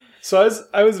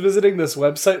I was visiting this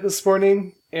website this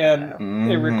morning, and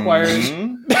it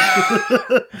required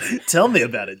Tell me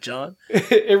about it, John.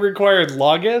 it required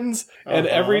logins, and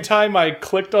every time I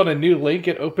clicked on a new link,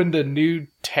 it opened a new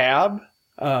tab.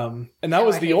 And that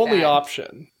was the only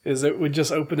option, is it would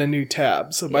just open a new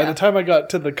tab. So by the time I got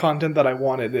to the content that I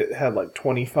wanted, it had like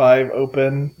 25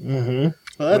 open. Mm-hmm.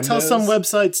 Well, that's how some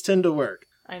websites tend to work.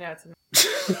 I know it's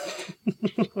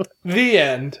The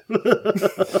end.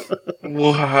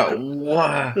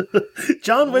 What?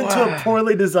 John went to a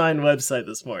poorly designed website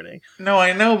this morning. No,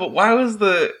 I know, but why was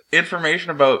the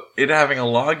information about it having a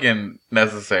login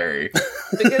necessary?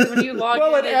 because when you log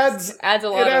Well, in, it adds a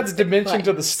lot. It adds of dimension to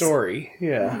the buttons. story.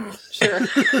 Yeah. Sure,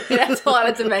 it adds a lot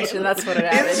of dimension. That's what it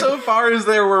added. Insofar as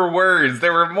there were words,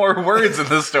 there were more words in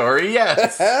the story.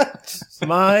 Yes.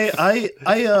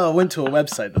 I went to a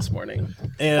website this morning,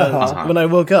 and when I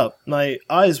woke up, my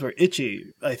eyes were itchy,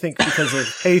 I think because of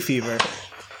hay fever,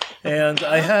 and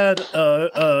I had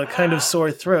a kind of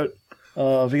sore throat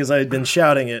because I had been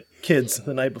shouting at kids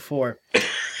the night before.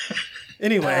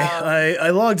 Anyway, I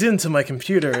logged into my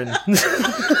computer, and What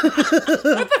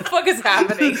the fuck is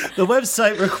happening? the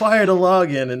website required a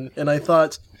login, and I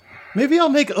thought, maybe I'll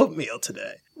make oatmeal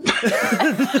today.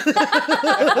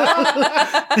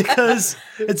 Because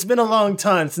it's been a long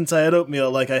time since I had oatmeal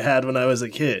like I had when I was a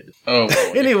kid. Oh.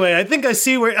 Boy. Anyway, I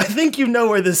think you know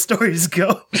where this story's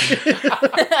going.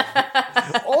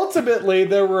 Ultimately,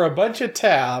 there were a bunch of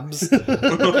tabs, and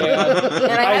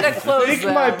I had to close I think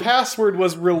them. my password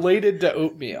was related to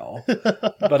oatmeal,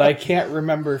 but I can't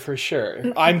remember for sure.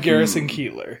 I'm Garrison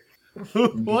Keeler.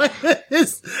 What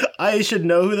is? I should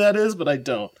know who that is, but I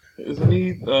don't. Isn't he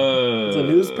It's a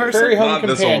news person? Fairy Home not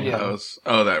this old Companion. house?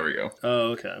 Oh, there we go.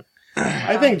 Oh, okay.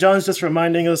 I think John's just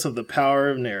reminding us of the power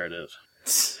of narrative.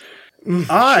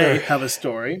 I have a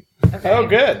story. Oh,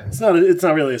 good. It's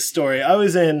not really a story. I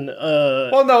was in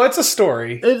Well, no, it's a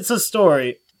story. it's a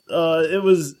story. It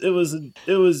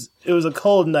was a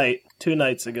cold night 2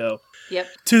 nights ago. Yep.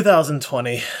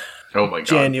 2020, Oh my god.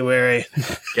 January.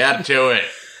 Get to it.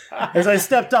 As I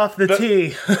stepped off the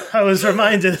tee, I was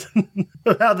reminded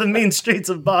of how the mean streets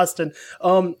of Boston.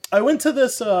 I went to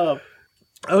this. I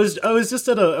was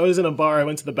in a bar. I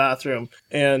went to the bathroom,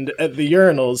 and at the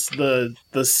urinals,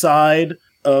 the side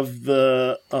of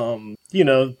the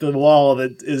the wall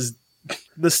that is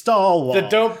the stall wall, The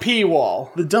don't pee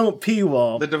wall. the don't pee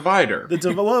wall. The divider.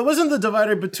 Well, it wasn't the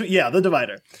divider between. Yeah, the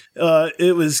divider.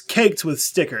 It was caked with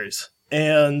stickers.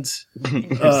 And That's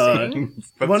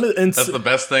that's the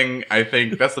best thing, I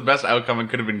think. That's the best outcome it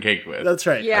could have been caked with. That's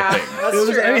right. Yeah, think. that's It was-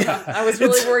 true. I mean, I was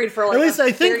really worried for like. At least a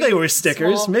I think very they were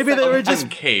stickers. small Maybe they were section. just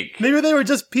cake. maybe they were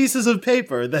just pieces of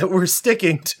paper that were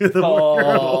sticking to the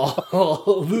urinal.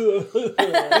 Oh.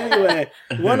 Anyway,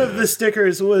 one of the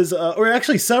stickers was, or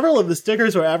actually several of the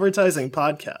stickers were advertising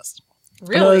podcast.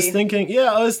 Really. And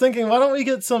I was thinking, why don't we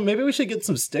get some? Maybe we should get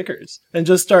some stickers and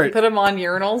just start. Put them on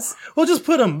urinals. We'll just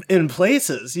put them in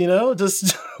places,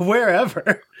 just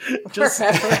wherever. Just,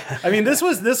 I mean, this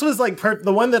was like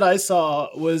the one that I saw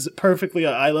was perfectly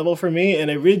at eye level for me,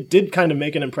 and it really did kind of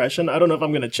make an impression. I don't know if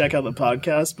I'm going to check out the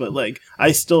podcast, but like,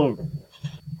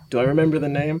 do I remember the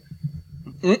name?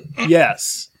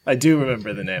 Yes. I do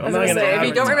remember the name. I was going to say, if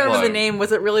you don't remember the plug. name,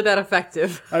 was it really that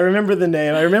effective? I remember the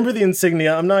name. I remember the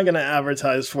insignia. I'm not going to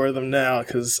advertise for them now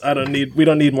because we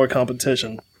don't need more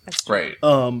competition. Right.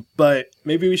 But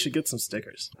maybe we should get some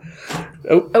stickers.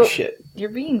 Oh, shit.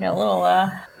 You're being a little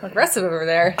aggressive over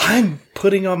there. I'm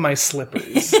putting on my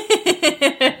slippers.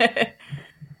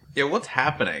 Yeah, what's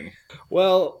happening?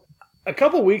 Well, a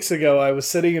couple weeks ago, I was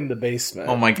sitting in the basement.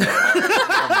 Oh my god.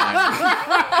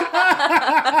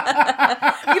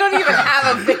 You don't even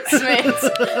have a basement.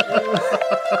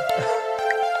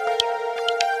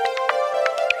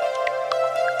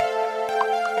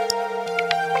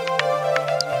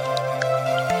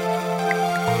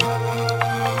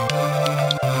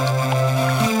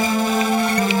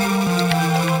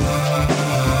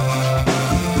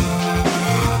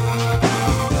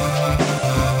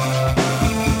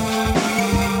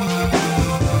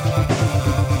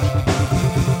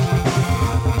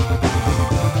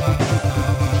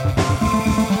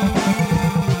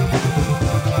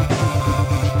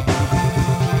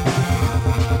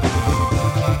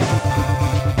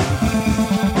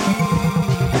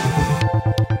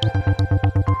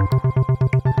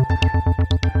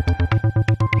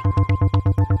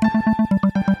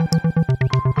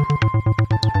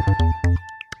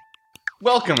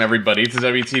 Welcome, everybody, to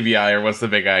WTVI, or What's the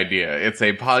Big Idea? It's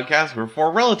a podcast where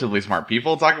four relatively smart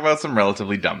people talk about some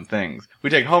relatively dumb things.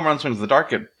 We take home run swings in the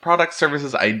dark at products,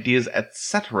 services, ideas,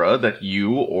 etc. that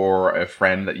you or a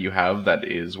friend that you have that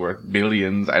is worth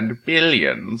billions and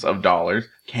billions of dollars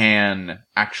can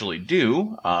actually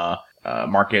do,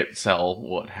 market, sell,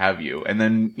 what have you. And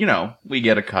then, we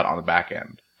get a cut on the back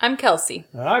end. I'm Kelsey.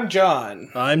 I'm John.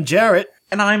 I'm Jarrett.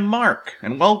 And I'm Mark.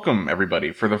 And welcome,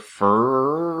 everybody, for the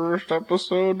first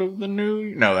episode of the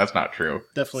new... No, that's not true.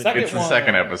 Definitely. It's the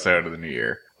second episode of the new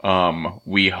year.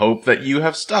 We hope that you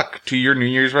have stuck to your New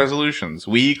Year's resolutions.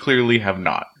 We clearly have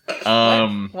not.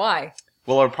 Why?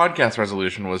 Well, our podcast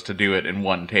resolution was to do it in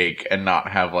one take and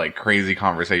not have, crazy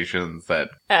conversations that...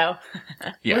 Oh.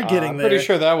 Yeah. We're getting I'm there. pretty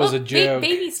sure that was a joke.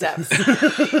 Baby steps. Baby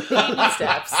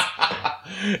steps.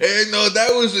 No, that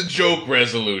was a joke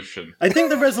resolution. I think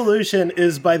the resolution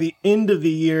is by the end of the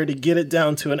year to get it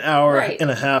down to an hour Right. and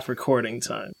a half recording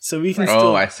time. So we can Right. still...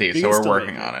 Oh, I see. we So can we're still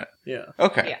working make on it. Yeah.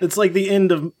 Okay. Yeah. It's like the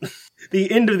end of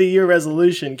the year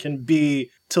resolution can be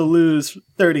to lose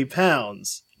 30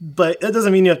 pounds. But that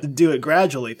doesn't mean you have to do it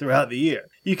gradually throughout the year.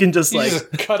 You can just You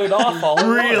just cut it off all at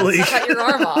really, Cut your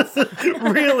arm off.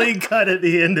 really cut at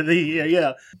the end of the year.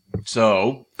 Yeah.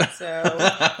 So... So,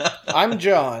 once. I'm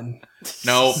John.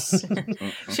 No.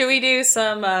 should we do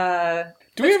some,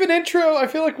 Do we have an intro? I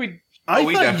feel like we... I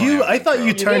we thought definitely you. have I an thought you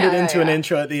intro. turned it Yeah, into an yeah.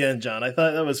 intro at the end, John. I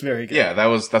thought that was very good. Yeah,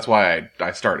 that's why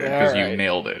I started, because you Alright.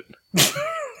 nailed it.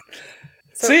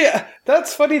 See,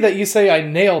 that's funny that you say I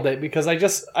nailed it, because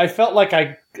I felt like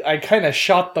I kind of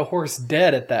shot the horse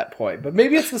dead at that point. But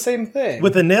maybe it's the same thing.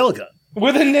 With a nail gun.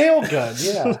 With a nail gun,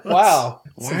 yeah. Wow.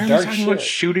 Why Some are we dark talking about shit.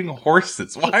 shooting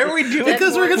horses? Why are we doing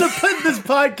Because we're going to put this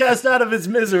podcast out of its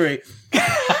misery.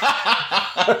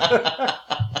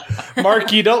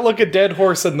 Mark, you don't look a dead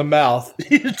horse in the mouth.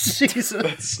 Jesus.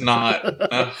 It's not...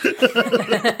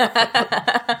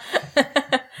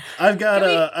 I've got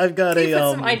can we put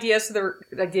some a ideas to the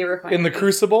idea refinery? In the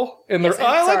crucible? Yes,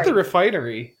 I like sorry. the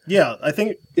refinery. yeah, I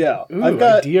think yeah. Ooh, I've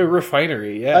got idea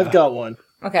refinery, yeah. I've got one.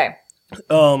 Okay. It's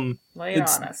Lay it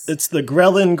on us. it's the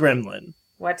Grelin Gremlin.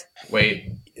 What? Wait.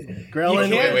 Grelin.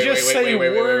 You can't wait, just wait, say wait,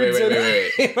 wait, words wait,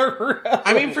 wait, in a row.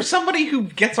 I mean, for somebody who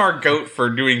gets our goat for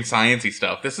doing sciencey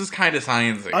stuff, this is kind of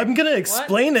sciencey. I'm gonna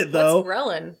explain it though. What's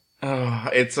Grelin?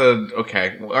 It's a...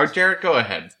 Okay. Jarrett, go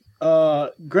ahead.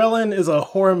 Grelin is a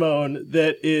hormone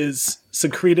that is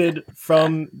secreted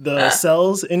from the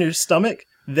cells in your stomach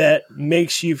that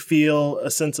makes you feel a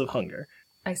sense of hunger.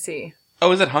 I see.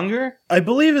 Oh, is it hunger? I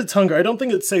believe it's hunger. I don't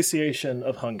think it's satiation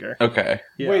of hunger. Okay.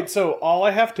 Yeah. Wait, so all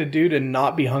I have to do to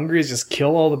not be hungry is just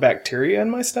kill all the bacteria in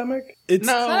my stomach? It's It's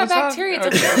not a bacteria,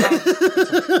 it's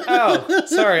a Oh,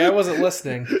 sorry, I wasn't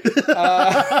listening.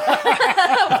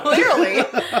 Clearly.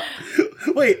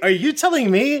 Wait, are you telling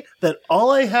me that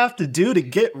all I have to do to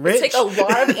get rich? Take a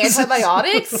lot of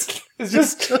antibiotics? It's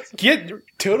just get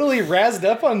totally razzed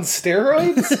up on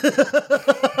steroids?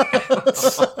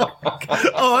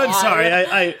 Oh, I'm sorry.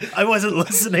 I wasn't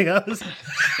listening.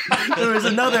 There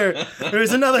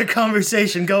was another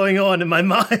conversation going on in my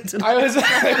mind. I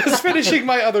was finishing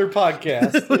my other podcast.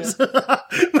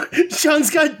 Yeah. Sean's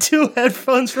got two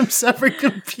headphones from separate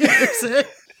computers.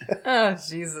 Oh,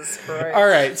 Jesus Christ. All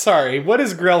right, sorry. What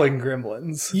is Grelin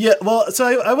Gremlins? Yeah, well,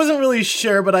 so I wasn't really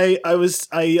sure, but I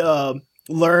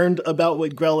learned about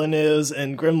what Grelin is,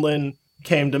 and Gremlin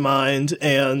came to mind,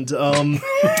 and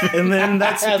then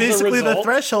that's As a basically the result?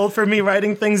 threshold for me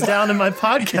writing things down in my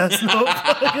podcast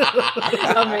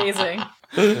notebook. Amazing.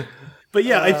 But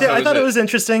yeah, I thought it was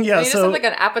interesting. Yeah, I mean, it so sounds like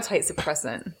an appetite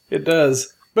suppressant. It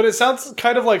does. But it sounds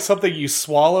kind of like something you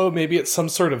swallow. Maybe it's some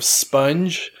sort of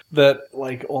sponge that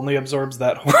only absorbs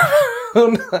that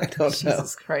hormone. I don't know.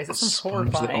 Jesus Christ, that sounds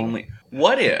Sponge that horrifying. only...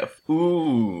 What if...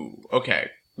 Ooh. Okay.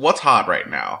 What's hot right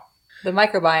now? The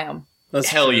microbiome. that's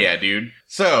Hell yeah, dude.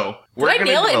 So, we're Did I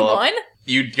gonna nail it in develop... one?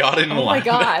 You got it in Oh one. my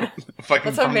god. Fucking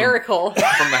That's a from the- miracle.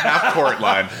 from the half court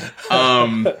line.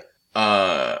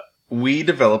 We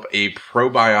develop a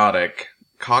probiotic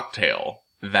cocktail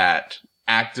that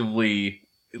actively,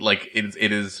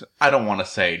 it is, I don't want to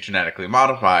say genetically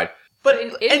modified, but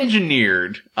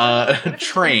engineered,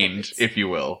 trained, if you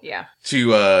will, Yeah.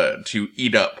 to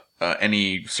eat up,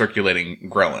 any circulating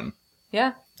ghrelin.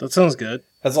 Yeah. that sounds good.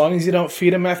 As long as you don't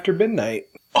feed him after midnight.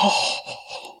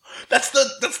 Oh, that's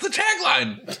the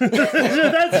tagline.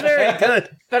 That's very good.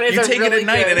 That is You a take really it at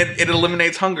night good... and it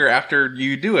eliminates hunger after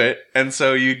you do it, and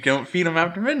so you don't feed them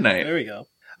after midnight. There we go.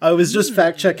 I was just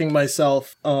fact checking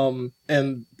myself,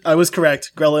 and I was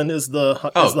correct. Grelin is the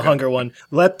good. hunger one.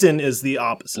 Leptin is the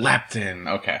opposite. Leptin,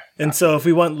 okay. And so if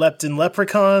we want leptin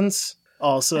leprechauns,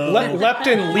 also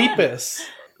Leptin lepus.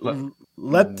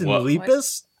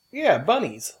 Lepidopus? Yeah,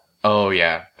 bunnies. Oh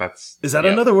yeah, Is that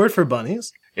another word for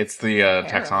bunnies? It's the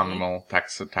taxonomical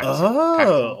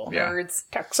Oh. yeah. Words.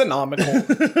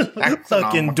 Taxonomical.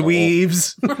 Fucking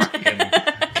dweebs.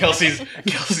 Kelsey's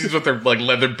with her like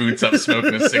leather boots up,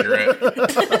 smoking a cigarette.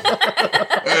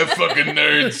 Fucking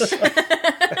nerds.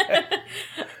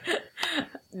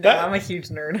 No, I'm a huge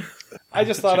nerd. I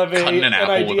just thought of Cutting an an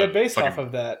apple idea with a based fucking off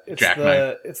of that. It's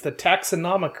jackknife. the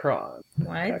Taxonomicron.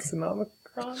 What?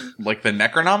 Taxonomicron? Like the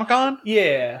Necronomicon,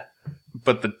 Yeah.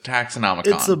 but the Taxonomicon.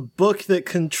 It's a book that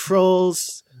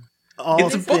controls all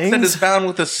It's a things. book that is bound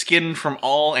with the skin from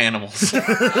all animals.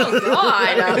 Oh,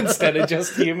 God. Instead of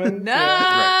just human. No.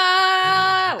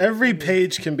 Yeah. Every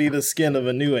page can be the skin of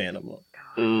a new animal.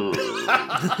 God,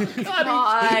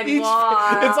 Each-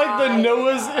 why? It's like the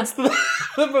Noah's. It's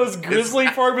the most grisly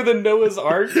form of the Noah's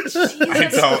Ark. Jesus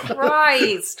don't.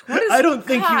 Christ. What is I don't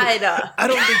think you. God? I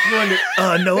don't think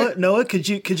you Noah, could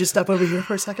you step over here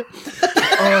for a second?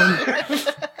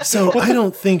 So I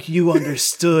don't think you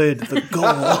understood the goal.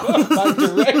 My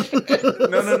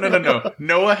direction. No.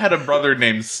 Noah had a brother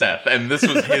named Seth, and this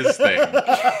was his thing.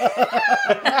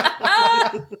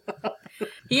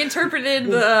 He interpreted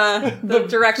the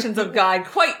directions of God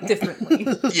quite differently.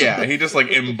 Yeah, he just like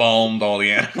embalmed all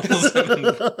the animals.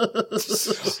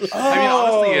 I mean,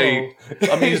 honestly,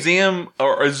 a museum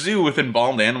or a zoo with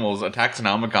embalmed animals, a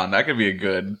taxonomicon, that could be a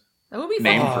good That would be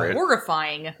name fucking for it.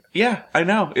 horrifying. Yeah, I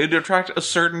know. It'd attract a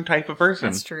certain type of person.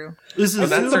 That's true. This is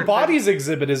that's The bodies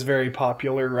exhibit is very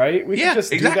popular, right? We Yeah, could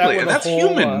just exactly, do and that with that's a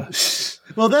whole, human.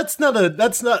 well, let's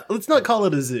not call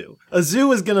it a zoo. A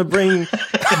zoo is going to bring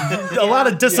a lot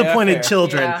of disappointed fair.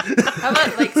 children. Yeah. How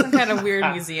about like some kind of weird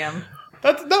museum?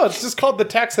 it's just called the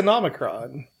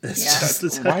Taxonomicron. It's Yeah.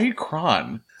 just Why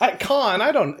Kron?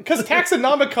 Because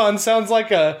Taxonomicon sounds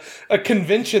like a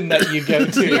convention that you go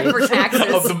to. Yeah, for Oh,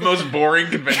 taxes. the most boring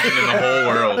convention in the whole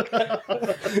world.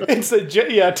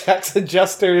 It's tax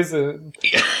adjusters and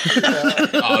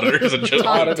Auditors and just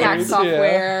Auditors, Tax yeah.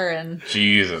 software and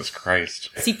Jesus Christ.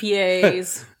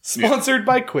 CPAs. sponsored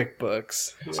by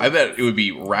QuickBooks. I bet it would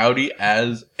be rowdy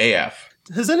as AF.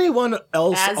 Has anyone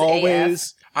else As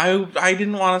always? I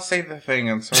didn't want to say the thing,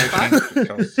 and so I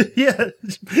changed Yeah,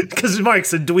 because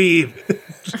Mark's a dweeb.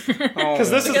 Because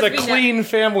this is Because a we clean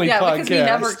family Yeah, podcast. because we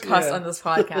never cuss Yeah. on this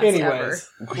podcast Anyways,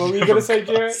 what were you going to say,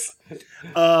 Jarrett?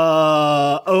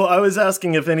 I was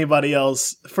asking if anybody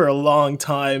else for a long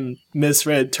time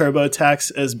misread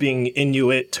TurboTax as being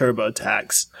Inuit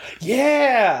TurboTax.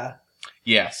 Yeah.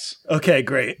 Yes. Okay,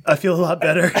 great. I feel a lot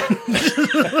better.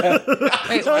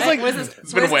 Wait, what? like-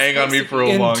 It's been weighing on me for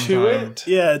a long time. Intuit.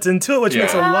 Yeah, it's Intuit, which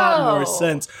makes a lot more Oh.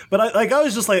 sense. But I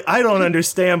was just like, I don't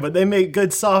understand, but they make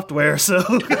good software, so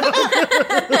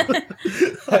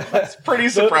It's pretty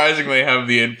surprising they have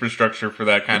the infrastructure for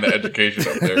that kind of education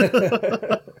up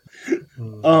there.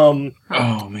 Oh,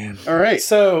 man. all right.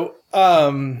 So,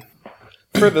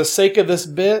 for the sake of this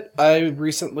bit, I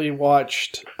recently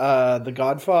watched The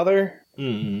Godfather.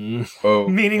 Oh,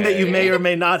 Meaning that you may or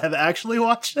may not have actually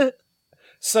watched it.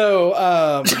 So,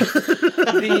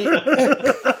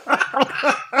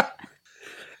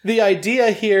 the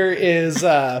idea here is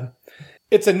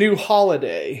it's a new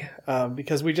holiday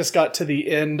because we just got to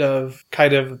the end of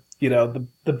kind of,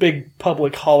 the big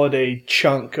public holiday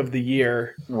chunk of the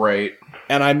year, Right.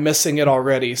 and I'm missing it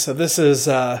already. So this is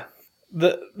the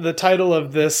title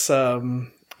of this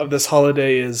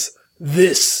holiday is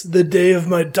 "This the Day of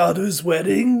My Daughter's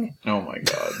Wedding." Oh, my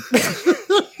God.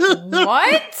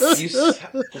 What?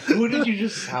 Who did you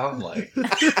just sound like?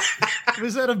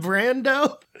 Was that a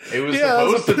Brando? It was Yeah, that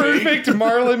was a supposed to be. perfect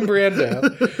Marlon Brando.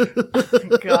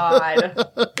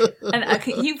 God. And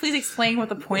can you please explain what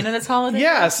the point of this holiday is?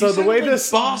 Yeah, so the way this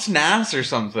Boss Nass or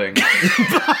something.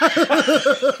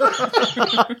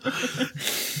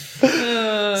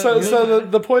 So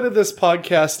the point of this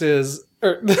podcast is,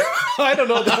 I don't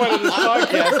know what the point of this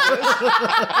podcast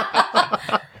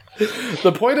is.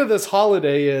 The point of this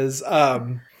holiday is,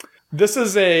 this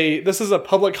is a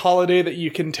public holiday that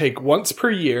you can take once per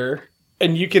year,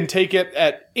 and you can take it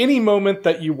at any moment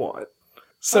that you want.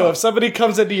 So if somebody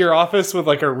comes into your office with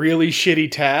like a really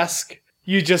shitty task,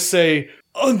 you just say,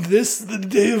 "On this, the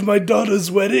day of my daughter's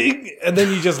wedding," and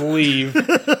then you just leave.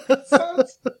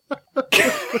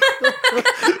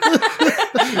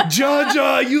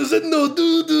 Jaja, using no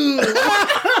doo-doo.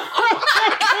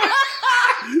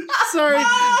 Sorry.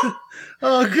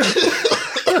 Oh, God.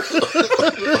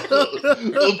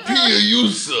 Pia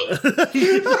Yusa.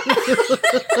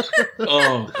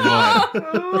 Oh, God.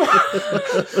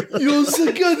 You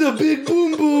got a big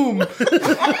boom boom.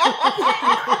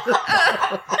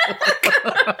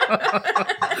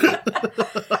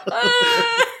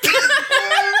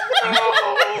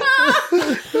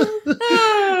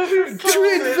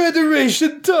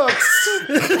 Russian tux.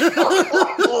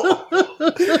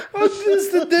 On this,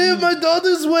 the day of my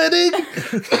daughter's wedding.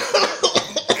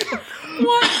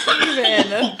 What even?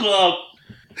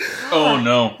 Oh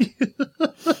no.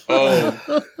 Oh.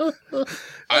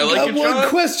 I like it, Got one John.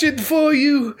 question for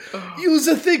you. You's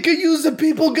a thinker, you's a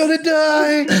people gonna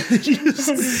die.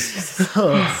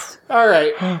 All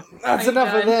right. That's I'm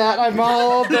enough of done. that. I'm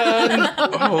all done.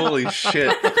 Holy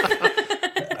shit.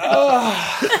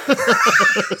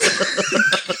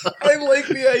 I like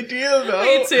the idea though.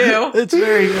 Me too. It's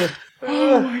very good.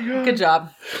 Good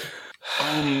job.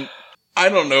 I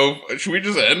don't know. Should we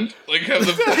just end? Like have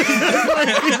the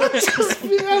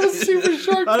That was super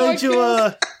short. Why don't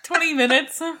you, 20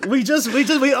 minutes.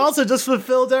 we also just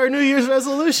fulfilled our New Year's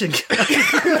resolution.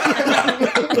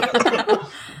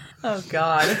 Oh,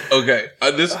 God. Okay,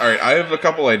 all right. I have a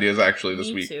couple ideas actually this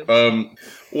Me week. too.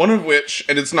 One of which,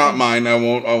 and it's not mine. I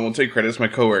won't take credit. It's my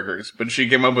coworkers, but she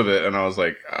came up with it, and I was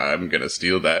like, I'm gonna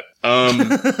steal that.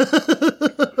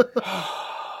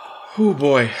 Oh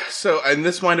boy. So, and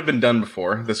this might have been done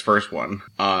before, this first one.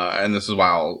 And this is why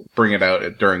I'll bring it out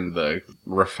during the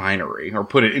refinery, or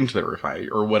put it into the refinery,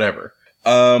 or whatever.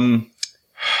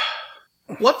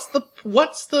 What's the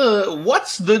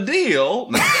deal?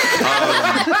 No.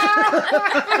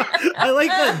 I like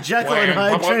that Jekyll and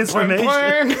Hyde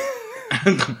transformation.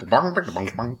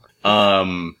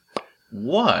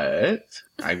 What?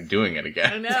 I'm doing it I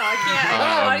again. know, I can't.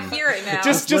 I want to hear it now.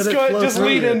 Just Let it go. flow Just through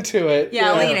lean you. into it.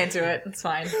 yeah, lean into it. It's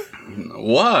fine.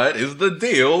 What is the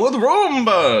deal with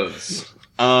Roombas?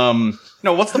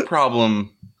 No, what's the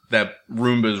problem that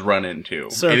Roombas run into?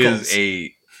 Circles. It is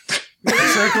a...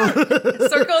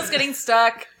 Circles getting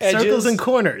stuck. Edges. Circles and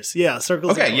corners. Yeah,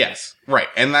 circles. Okay, and yes. Right.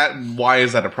 And why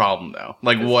is that a problem though?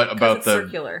 Like what 'Cause about it's the...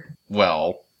 circular.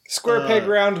 Well... Square peg,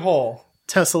 round hole.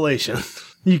 Tessellation.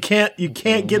 You can't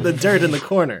get the dirt in the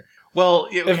corner. Well,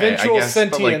 okay, Eventual I guess,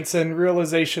 but, like, sentience and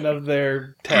realization of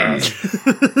their task.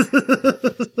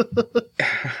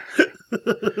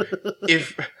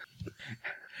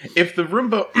 if the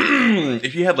Roomba...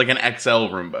 if you had like an XL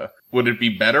Roomba, would it be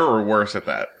better or worse at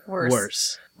that?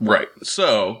 Worse. Right.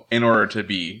 So, in order to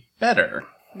be better,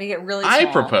 Make it really small. I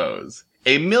propose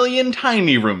 1,000,000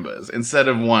 tiny Roombas instead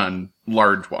of one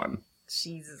large one.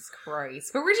 Jesus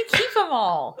Christ. But where'd you keep them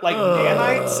all? Like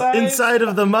nanite size? Inside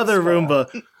of the mother Roomba.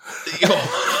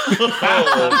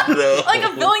 Oh, Like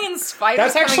a billion spiders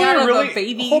That's actually coming out a really of a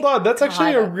baby. hold on. That's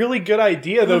actually a God. really good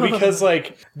idea though, because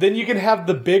like then you can have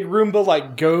the big Roomba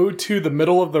like go to the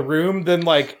middle of the room, then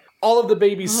like all of the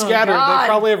babies scattered. God. They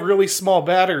probably have really small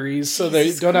batteries, so they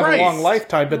Jesus don't have a Christ. long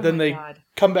lifetime. But Oh then my they God.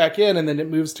 come back in, and then it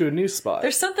moves to a new spot.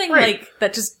 There's something Right. like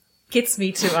that just gets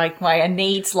me to like my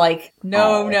innate like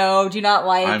no, Oh. no, do not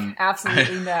like, I'm-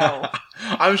 absolutely no.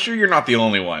 I'm sure you're not the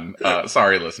only one.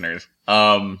 Sorry, listeners.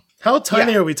 How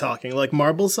tiny are we talking? Like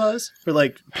marble size? Or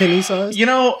like penny size? You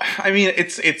know, I mean,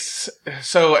 it's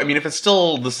so. I mean, if it's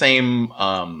still the same,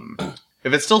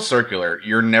 if it's still circular,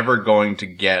 you're never going to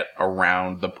get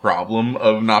around the problem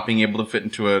of not being able to fit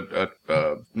into a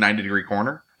 90-degree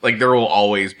corner. Like there will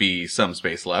always be some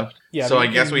space left. Yeah, So but I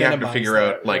you guess can we have to minimize figure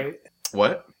that, out like right?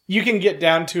 what. You can get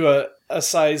down to a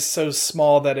size so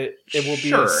small that it will be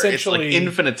Sure, essentially it's like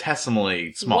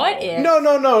infinitesimally small. What if?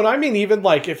 No. I mean, even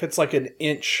like if it's like an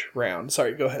inch round.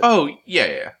 Sorry, go ahead. Oh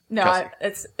yeah. No,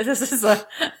 Trust me. this is a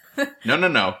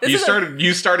No. This You is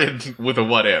you started with a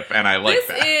what if, and I like this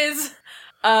that. is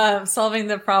solving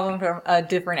the problem from a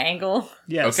different angle.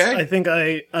 Yes. Okay. I think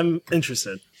I'm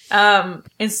interested.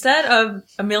 Instead of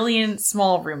 1,000,000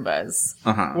 small Roombas.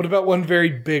 Uh-huh. What about one very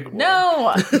big one?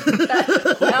 No. We've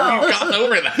gotten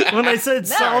over that. When I said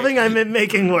solving, I meant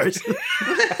making worse.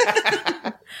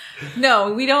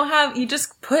 No, we don't have, you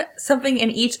just put something in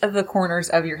each of the corners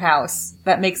of your house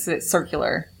that makes it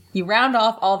circular. You round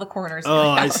off all the corners of your Oh,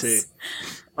 I house. see.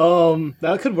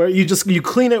 That could work. You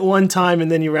clean it one time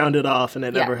and then you round it off and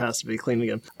it Yeah. never has to be cleaned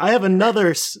again. I have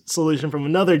another solution from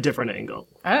another different angle.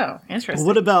 Oh, interesting.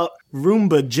 What about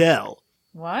Roomba gel?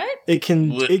 What? It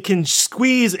can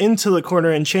squeeze into the corner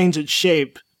and change its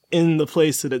shape in the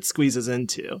place that it squeezes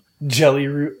into. Jelly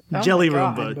root. Oh Jelly my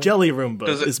God. Roomba. Jelly Roomba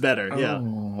Does it- is better, yeah.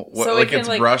 What, So it like can, its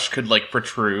like- brush could like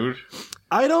protrude.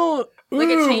 I don't... Like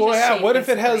it Ooh, changes well, yeah. shape, What if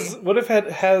it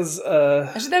basically. has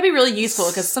Actually, that'd be really useful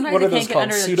because sometimes What you are those can't get called?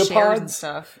 under the chairs and Pseudopods?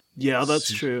 stuff. Yeah,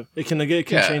 that's true. It can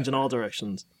Yeah. change in all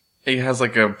directions. It has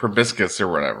like a proboscis or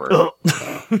whatever.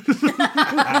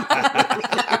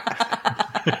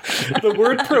 the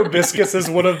word proboscis is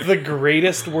one of the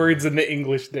greatest words in the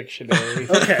English dictionary.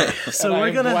 Okay, so And we're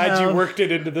I'm gonna glad have... you worked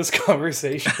it into this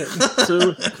conversation.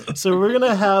 So we're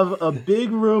gonna have a big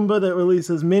Roomba that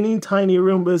releases many tiny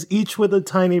Roombas, each with a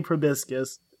tiny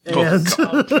proboscis. And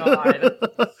Oh god.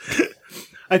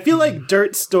 I feel like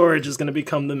dirt storage is going to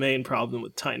become the main problem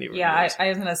with tiny Roombas. Yeah, I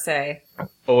was gonna say.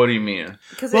 Oh, what do you mean?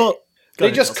 Because Well, go They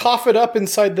ahead, just Nelson. cough it up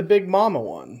inside the Big Mama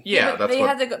one. Yeah, that's they what.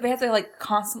 have to go, they have to like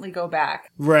constantly go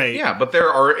back. Right. Yeah, but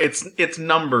it's a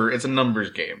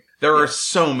numbers game. There are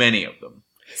so many of them.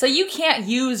 So you can't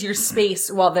use your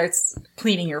space while they're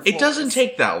cleaning your floors. It doesn't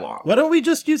take that long. Why don't we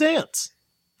just use ants?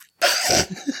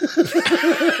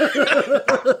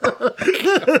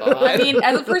 I mean,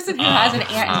 as a person who has an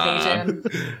ant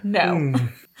invasion, no.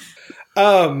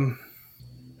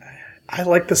 I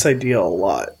like this idea a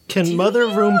lot. Can Mother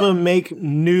Roomba make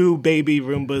new baby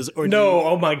Roombas or No,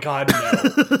 oh my god, no.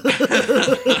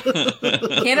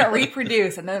 Cannot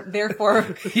reproduce and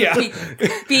therefore Yeah.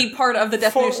 be part of the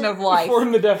definition of life.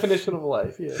 Form the definition of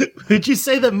life, yeah. Would you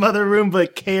say that Mother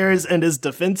Roomba cares and is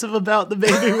defensive about the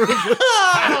baby Roomba?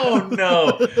 Oh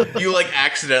no! You like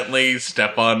accidentally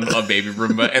step on a baby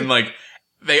Roomba and like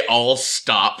they all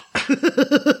stop.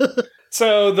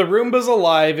 So the Roomba's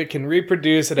alive, it can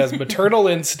reproduce, it has maternal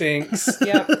instincts.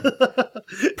 Yep.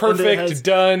 Perfect, has-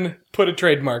 done. Put a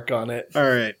trademark on it. All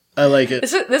right. I like it.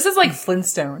 This is like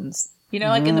Flintstones. You know,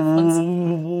 like in the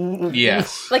Flintstones.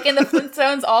 Yes. Like in the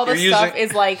Flintstones, all the You're stuff using-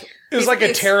 is like It's like a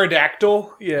it's-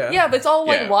 pterodactyl. Yeah. Yeah, but it's all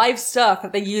like Yeah. live stuff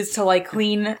that they use to like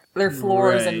clean their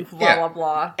floors Right. and blah Yeah. blah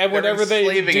blah. And whenever They're they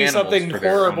enslaving do animals something for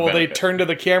their own horrible, they benefit. turn to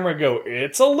the camera and go,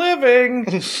 "It's a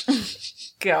living."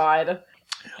 God.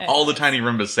 All the tiny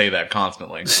Roombas say that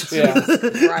constantly. Yeah.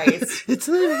 Right. It's living.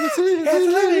 It's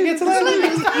living. It's a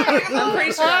living. I'm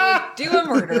pretty sure I would do a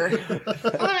murder.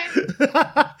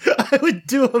 I would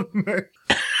do a murder.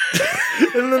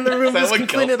 And then the Roombas what can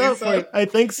clean it Kelsey up. said? I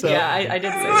think so. Yeah, I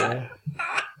did say that.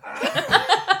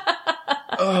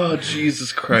 Oh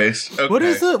Jesus Christ! Okay. What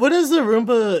is the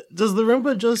Roomba? Does the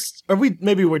Roomba just?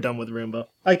 Maybe we're done with Roomba.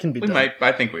 I can be We done. might.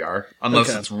 I think we are, unless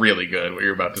Okay. it's really good. What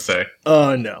you're about to say.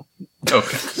 Oh no.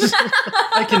 Okay.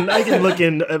 I can look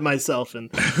in at myself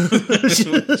and Do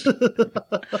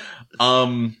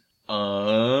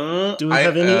we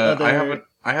have any other-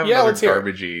 I have Yeah, another let's hear it.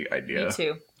 garbagey idea. Me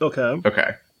too. okay.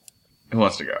 Okay. Who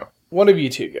wants to go? One of you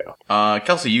two go.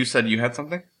 Kelsey, you said you had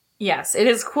something? Yes, it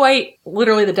is quite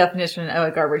literally the definition of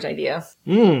a garbage idea.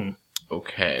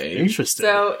 Okay. Interesting.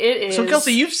 So it is. So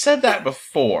Kelsey, you've said that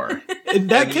before. that and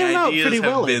came the out ideas pretty have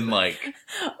well. been like,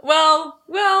 well.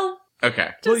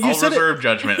 okay. Well, you I'll said it- reserve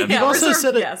judgment. And Yeah, You've also reserved,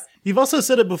 said it. yes. You've also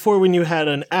said it before when you had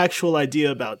an actual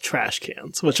idea about trash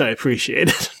cans, which I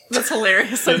appreciated. That's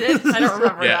hilarious. I don't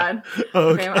remember Yeah. that. Okay.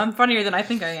 Okay, I'm funnier than I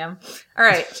think I am. All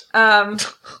right.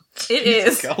 It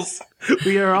is. Kelsey.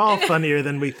 We are all funnier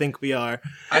than we think we are.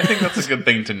 I think that's a good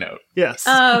thing to note. Yes.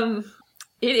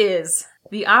 It is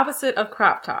the opposite of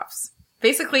crop tops.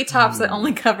 Basically, tops that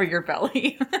only cover your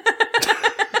belly.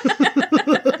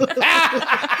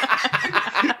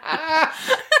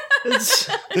 It's-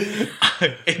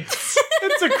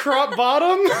 It's a crop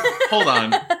bottom. Hold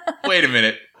on. Wait a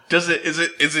minute. Is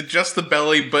it just the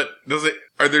belly, but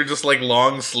are there just like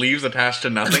long sleeves attached to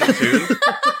nothing too?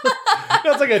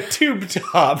 That's like a tube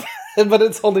top, but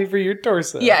it's only for your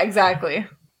torso. Yeah, exactly.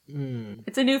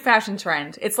 It's a new fashion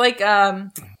trend. It's like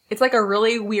a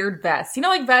really weird vest. You know,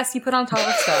 like vests you put on top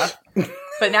of stuff,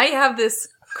 but now you have this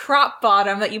crop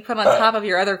bottom that you put on top of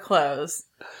your other clothes.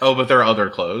 Oh, but there are other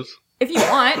clothes. If you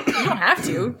want, you don't have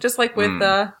to. Just like with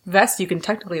the vest, you can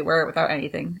technically wear it without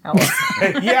anything else.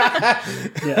 Yeah.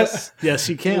 yes. Yes,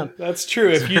 you can. That's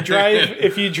true. If you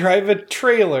drive a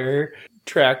trailer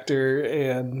tractor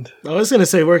and I was going to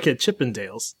say work at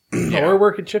Chippendales. or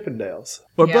work at Chippendales.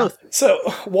 Or Yeah. both. So,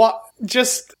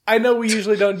 I know we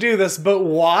usually don't do this, but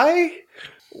why?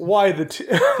 Why the two?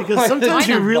 Because sometimes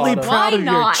you're really proud Why of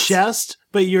your not? chest,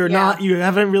 but you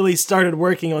haven't really started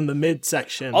working on the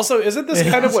midsection. Also, isn't this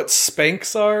kind of what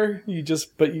Spanx are? You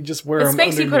just wear It them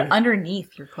makes you put underneath.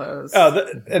 underneath your clothes. Oh,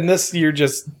 and this you're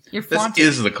just You're This flaunting.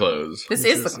 is the clothes. This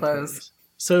is the clothes.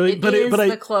 So, It but is I,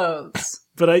 the clothes.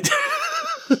 but I,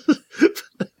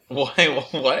 Why?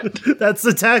 What? that's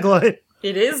the tagline.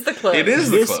 It is the clothes. It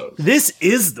is the clothes. This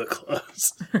is the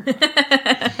clothes.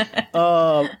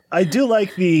 I do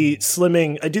like the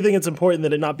slimming. I do think it's important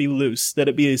that it not be loose, that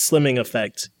it be a slimming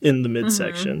effect in the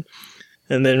midsection,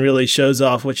 and then really shows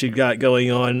off what you got going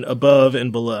on above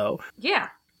and below. Yeah.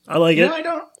 I like it.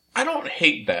 No, I don't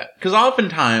hate that because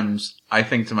oftentimes I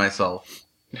think to myself,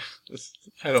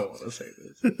 I don't want to say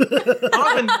this.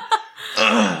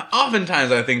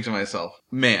 Oftentimes I think to myself,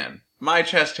 man, my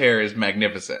chest hair is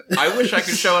magnificent. I wish I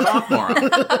could show it off more.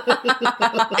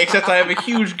 Except I have a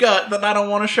huge gut that I don't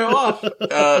want to show off.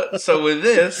 So with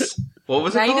this, what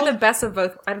was Now it you called? get the best of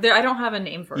both. I don't have a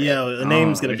name for it. Yeah, the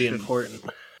name's going I to be should- important.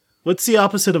 What's the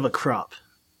opposite of a crop?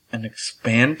 An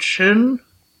expansion?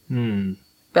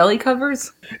 Belly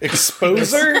covers?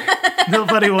 Exposer?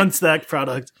 Nobody wants that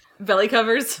product. Belly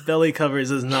covers? Belly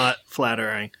covers is not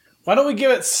flattering. Why don't we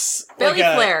give it Belly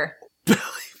flare.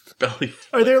 Belly.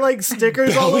 Are there like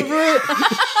stickers all over it?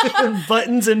 And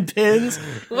buttons and pins?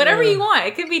 Whatever you want.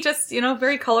 It could be just,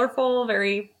 very colorful,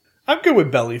 very... I'm good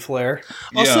with belly flare.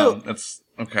 Also- Yeah, that's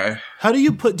okay. How do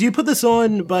you put this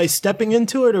on by stepping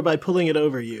into it or by pulling it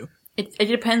over you? It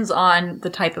depends on the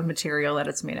type of material that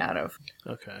it's made out of.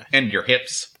 Okay. And your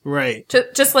hips. Right.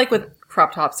 Just like with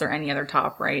crop tops or any other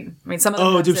top, right? I mean, some of them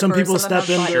Oh, have do some zippers, people some of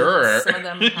them step have into- buttons, Sure. Some of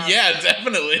them have... Yeah,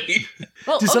 definitely.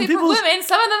 Well, Do some okay, for people's- women,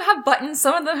 some of them have buttons,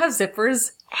 some of them have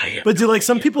zippers. But do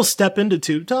some people step into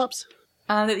tube tops?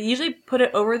 They usually put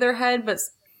it over their head, but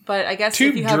I guess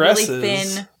Tube if you have dresses. really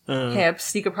thin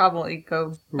hips, you could probably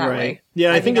go that Right. way.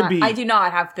 Yeah, I think it'd be- I do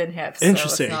not have thin hips,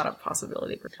 Interesting. so it's not a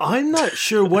possibility. I'm not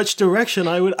sure which direction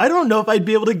I would. I don't know if I'd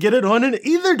be able to get it on in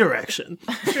either direction.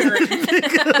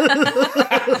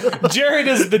 Jared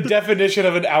is the definition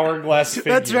of an hourglass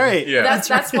figure. That's right. Yeah.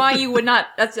 That's why you would not.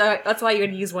 That's why you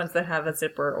would use ones that have a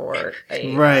zipper or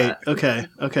a Right. Okay.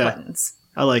 buttons.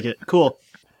 I like it. Cool.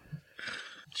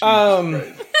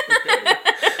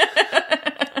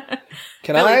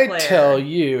 Can Belly I flare. tell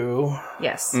you?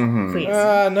 Yes, Mm-hmm. please.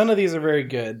 None of these are very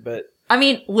good, but I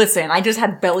mean, listen, I just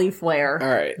had belly flare. all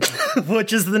right.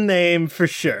 Which is the name for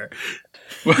sure.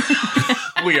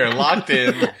 We are locked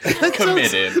in,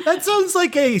 committed. That sounds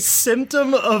like a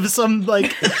symptom of some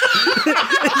like.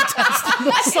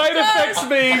 Side effects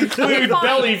may include Fine.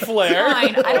 belly flare.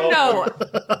 Fine, I don't know.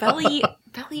 Belly.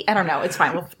 I don't know. It's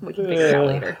fine. We can figure it out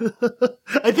later.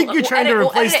 I think you're trying to we'll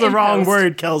replace edit the in wrong post.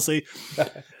 word, Kelsey.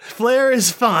 Flare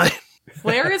is fine.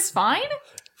 Flare is fine.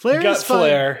 Flare Gut is fine.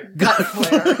 flare. Gut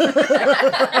flare.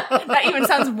 That even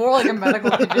sounds more like a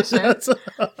medical condition.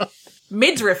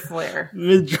 Midriff flare.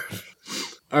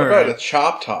 All right. a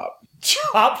chop top?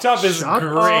 Chop top is Chop-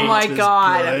 great. Oh my is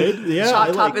god. good. Yeah, Chop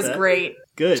I top like is that. great.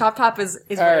 Good. Chop top is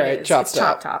All what right, it is. chop It's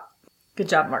chop top. top. Good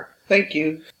job, Mark. Thank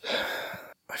you.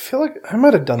 I feel like I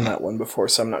might have done that one before,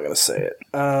 so I'm not going to say it.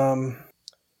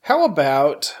 How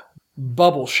about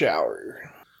bubble shower?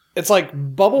 It's like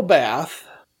bubble bath,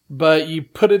 but you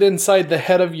put it inside the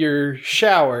head of your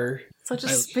shower. So it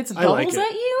just spits I like bubbles it.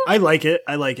 at you? I like it.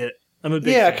 I'm a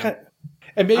big fan.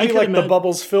 And I maybe could like the imagine-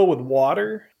 bubbles fill with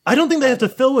water. I don't think they have to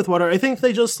fill with water. I think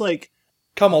they just like.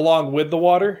 Come along with the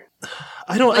water.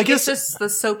 I don't. Like I guess it's just the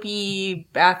soapy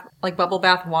bath, like bubble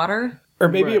bath water. Or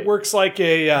maybe Right. it works like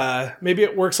a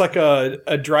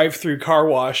drive-through car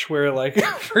wash where like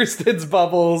first it's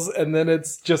bubbles and then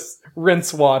it's just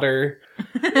rinse water.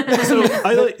 So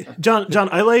I like John.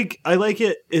 I like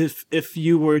it if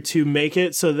you were to make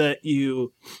it so that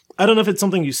you. I don't know if it's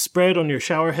something you spread on your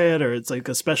shower head or it's like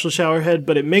a special shower head,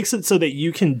 but it makes it so that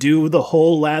you can do the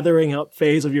whole lathering up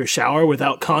phase of your shower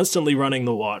without constantly running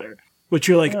the water, which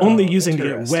you're like only using to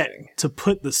get wet interesting. to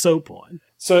put the soap on.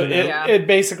 So Yeah. it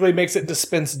basically makes it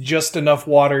dispense just enough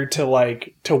water to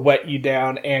wet you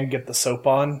down and get the soap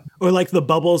on. Or like the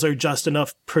bubbles are just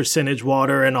enough percentage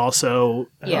water and also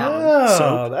Yeah. Oh,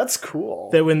 soap. that's cool.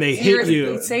 that when they hit You'd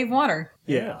you. save water.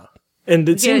 Yeah. And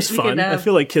it seems we fun. could, I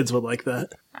feel like kids would like that.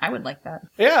 I would like that.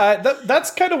 Yeah, that's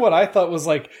kind of what I thought was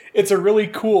like. It's a really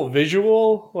cool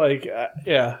visual. Like,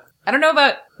 yeah. I don't know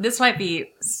about this. Might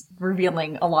be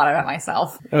revealing a lot about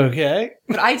myself, Okay.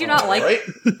 but I do not like. Right?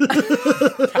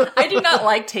 I do not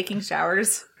like taking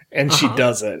showers. And she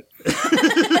doesn't.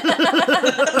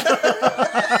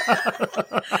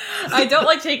 I don't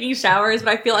like taking showers, but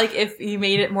I feel like if you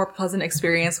made it more pleasant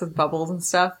experience with bubbles and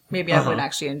stuff, maybe I would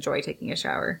actually enjoy taking a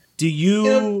shower. Do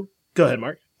you. Go ahead,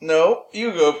 Mark. No,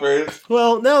 you go first.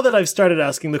 Well, now that I've started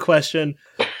asking the question,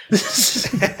 What?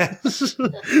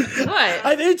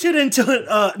 I've entered into it.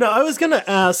 No, I was going to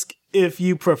ask if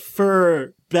you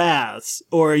prefer baths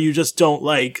or you just don't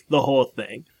like the whole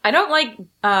thing. I don't like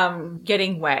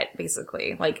getting wet.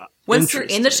 Basically, like once you're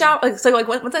in the Interesting. shower,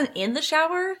 once I'm in the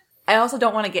shower, I also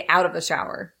don't want to get out of the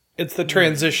shower. It's the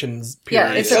transitions period.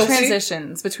 Yeah, it's the Chelsea?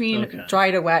 transitions between dry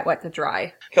to wet, wet to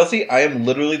dry. Kelsey, I am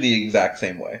literally the exact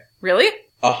same way. Really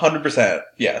 100%,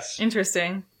 yes.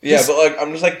 Interesting. Yeah, but like,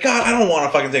 I'm just like, God, I don't want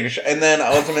to fucking take a shower. And then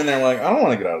once I'm in there, I'm like, I don't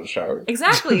want to get out of the shower.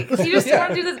 Exactly, because you just Yeah.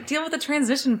 want to deal with the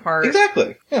transition part.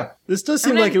 Exactly, yeah. This does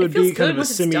seem I mean, like it would it feels be kind good of a once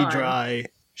it's done. semi-dry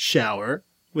shower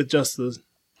with just the.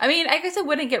 I mean, I guess I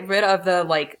wouldn't get rid of the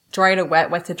like dry to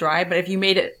wet, wet to dry, but if you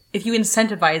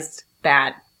incentivized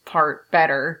that part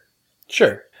better,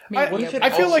 Sure. maybe What if it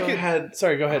I feel like also it had-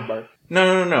 Sorry, go ahead, Mark.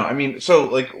 No. I mean, so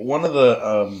like one of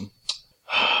the,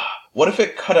 what if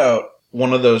it cut out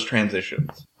one of those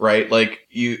transitions, right? Like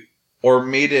or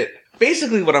made it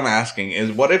basically what I'm asking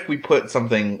is, what if we put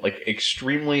something like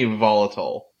extremely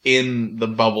volatile in the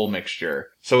bubble mixture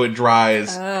so it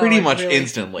dries pretty much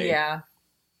instantly? Yeah.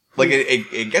 Like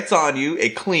it gets on you,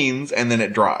 it cleans, and then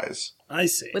it dries. I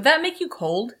see. Would that make you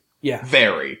cold? Yeah.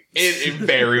 Very. It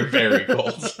very, very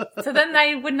cold. So then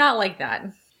I would not like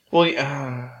that. Well,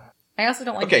 I also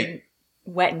don't like being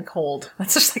wet and cold.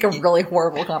 That's just like a really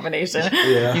horrible combination.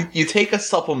 Yeah. you take a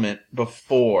supplement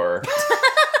before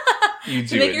you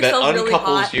do make it that yourself really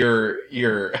uncouples hot. your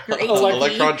ATP.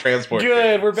 electron transport.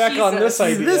 Good. We're back on this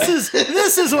idea.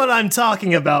 This is what I'm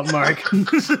talking about, Mark.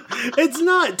 It's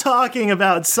not talking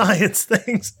about science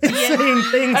things. It's saying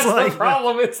things That's like the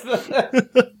problem. It's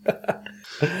the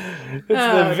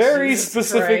the very Jesus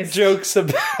specific Christ. jokes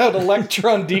about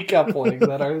electron decoupling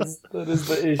that is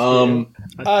the issue.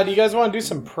 Do you guys want to do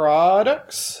some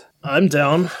products? I'm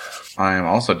down. I am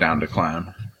also down to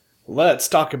clown. Let's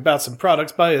talk about some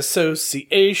products by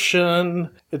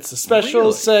association. It's a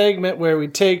special segment where we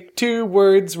take 2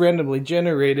 words randomly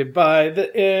generated by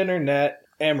the internet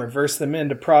and reverse them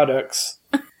into products.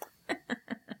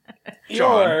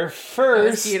 Your That was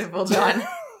first... beautiful, John.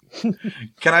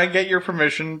 Can I get your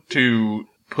permission to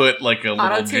put like a little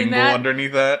Auto-tune jingle that?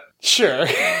 underneath that? Sure.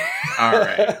 All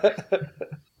right.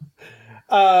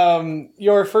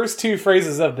 Your first 2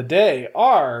 phrases of the day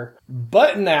are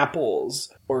button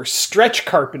apples or stretch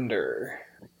carpenter.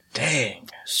 Dang.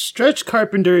 Stretch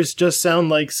carpenters just sound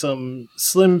like some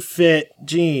slim fit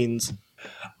jeans.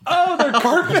 Oh,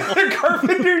 they're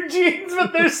carpenter jeans,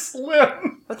 but they're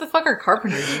slim. What the fuck are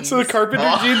carpenter jeans? So the carpenter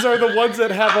jeans are the ones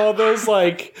that have all those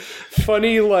like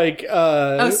funny like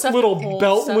stuff little to hold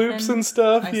belt stuff loops in? and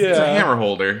stuff. I see. It's a Yeah, hammer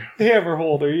holder. hammer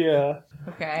holder. Yeah,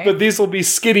 Okay. but these will be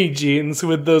skinny jeans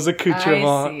with those I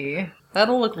accoutrements. see.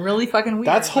 That'll look really fucking weird.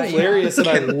 That's but yeah. hilarious, and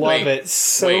I love Wait, it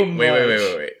so wait, much.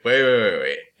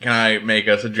 wait. Can I make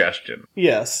a suggestion?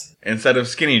 Yes. Instead of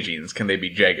skinny jeans, can they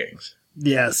be jeggings?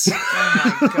 Yes.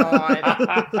 Oh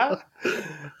my god. Do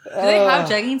they have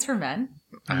jeggings for men?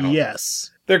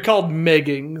 Yes. They're called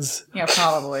meggings. Yeah,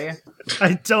 probably.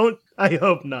 I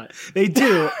hope not. They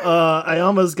do. I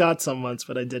almost got some once,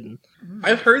 but I didn't.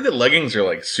 I've heard that leggings are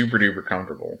like super duper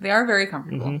comfortable. They are very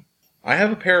comfortable. I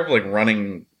have a pair of like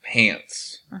running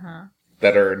pants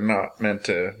that are not meant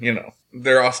to,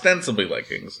 they're ostensibly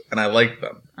leggings, and I like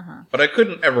them. But I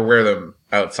couldn't ever wear them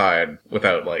outside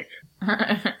without like,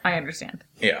 I understand.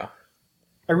 yeah.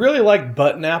 I really like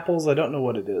button apples. I don't know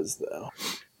what it is though.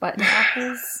 Button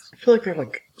apples? I feel like they're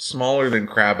like smaller than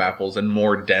crab apples and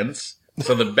more dense.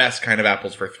 So the best kind of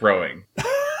apples for throwing. Oh,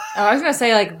 I was gonna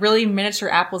say like really miniature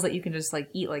apples that you can just like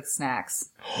eat like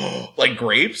snacks. Like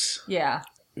grapes? Yeah.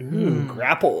 Ooh,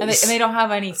 grapples. And they don't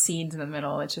have any seeds in the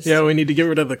middle. It's just Yeah, we need to get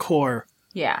rid of the core.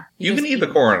 yeah. You can just eat the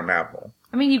core on an apple.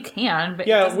 I mean, you can, but it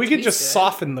Yeah, doesn't we could taste just good.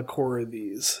 soften the core of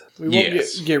these. We won't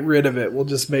Yes. get rid of it. We'll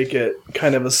just make it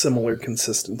kind of a similar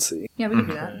consistency. Yeah, we can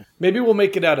do that. Maybe we'll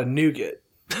make it out of nougat.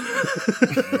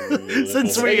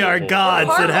 Since we are gods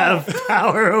that have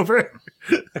power over.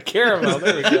 A caramel,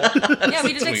 there we go. Yeah,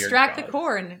 we just Weird extract the God.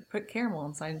 core and put caramel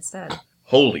inside instead.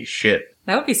 Holy shit.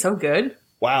 That would be so good.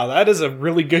 Wow, that is a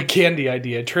really good candy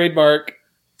idea. Trademark.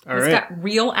 All It's right. got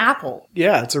real apple.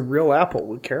 Yeah, it's a real apple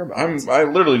with caramel. I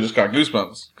literally just got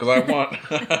goosebumps because I want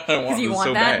I want you this want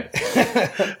so that?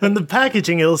 bad. On the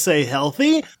packaging, it'll say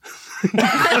healthy.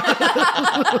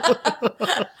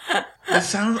 It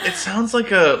sounds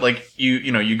like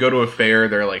you go to a fair,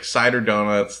 there are like cider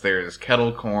donuts, there's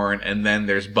kettle corn, and then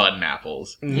there's button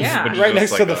apples. Yeah. Which is Right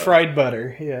just next to like the a- fried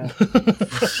butter. Yeah.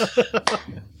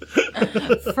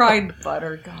 Fried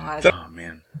butter, God. Oh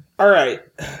man. All right.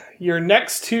 Your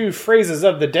next 2 phrases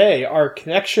of the day are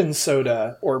connection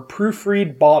soda or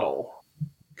proofread bottle.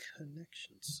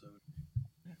 Connection soda.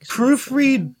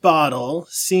 Proofread bottle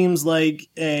seems like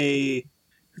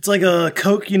it's like a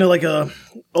Coke, like a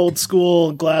old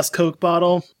school glass Coke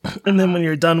bottle. And then when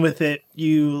you're done with it,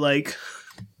 you like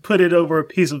put it over a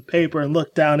piece of paper and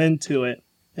look down into it.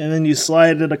 And then you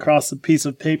slide it across the piece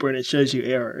of paper and it shows you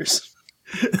errors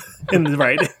in the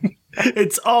writing.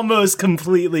 It's almost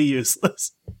completely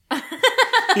useless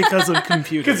because of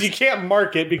computers. Because you can't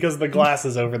mark it because the glass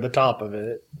is over the top of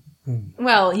it.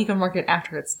 Well, you can mark it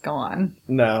after it's gone.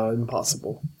 No,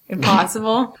 impossible.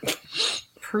 Impossible.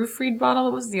 Proofread bottle.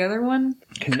 What was the other one?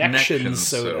 Connection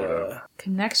soda. soda.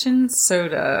 Connection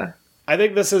soda. I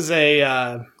think this is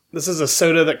a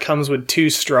soda that comes with 2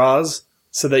 straws,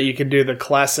 so that you can do the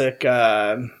classic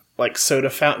like soda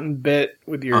fountain bit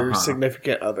with your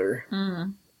significant other.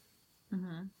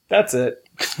 That's it.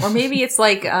 Or maybe it's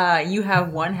like you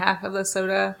have one half of the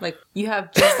soda, like you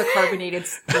have just the carbonated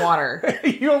water.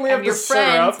 You only have And the your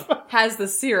friend syrup. has the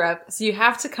syrup, so you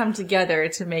have to come together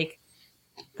to make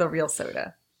the real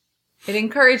soda. It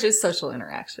encourages social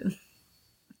interaction.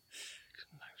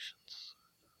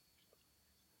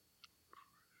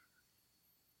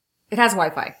 It has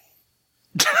Wi-Fi.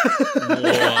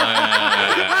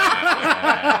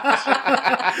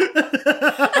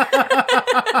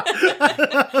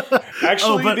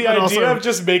 Actually, but the idea also- of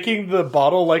just making the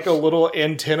bottle like a little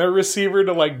antenna receiver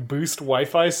to like boost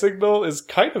Wi-Fi signal is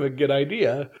kind of a good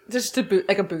idea. Just to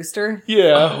like a booster.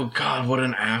 Yeah. Oh god, what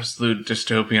an absolute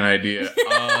dystopian idea.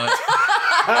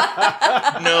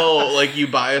 No, like you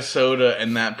buy a soda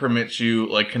and that permits you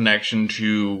like connection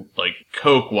to like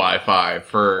Coke Wi-Fi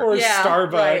for Or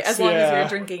Starbucks. right, as long as yeah. you're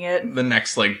drinking it. the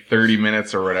next like 30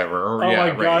 minutes or whatever. Or, Oh yeah, my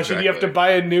right, gosh, and you have to exactly.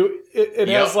 buy a new... It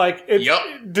Yup. has like...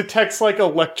 It detects like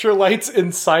electrolytes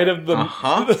inside of the,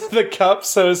 Uh-huh. the cup,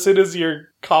 so as soon as your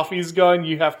coffee's gone,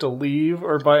 you have to leave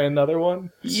or buy another one.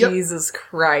 Yep. Jesus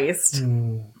Christ.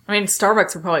 Hmm. I mean,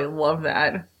 Starbucks would probably love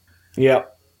that. Yep.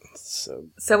 So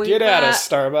So we've get at got- us,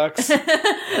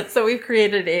 Starbucks. So we've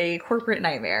created a corporate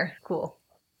nightmare. Cool.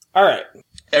 All right.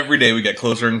 Every day we get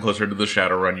closer and closer to the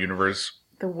Shadowrun universe.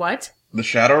 The what? The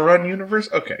Shadowrun universe?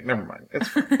 Okay, never mind.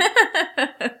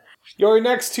 It's Your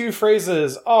next two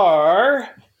phrases are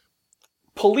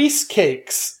police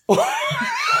cakes.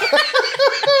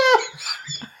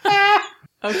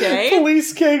 Okay.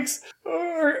 Police cakes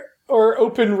or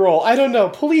open roll. I don't know.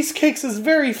 Police cakes is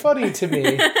very funny to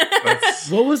me.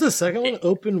 What was the second one?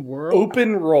 Open world?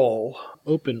 Open roll.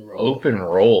 Open roll. open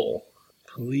roll.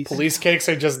 Police cakes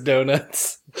are just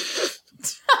donuts.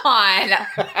 Come on.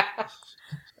 I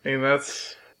mean,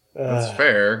 that's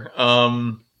fair.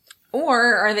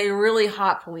 Or are they really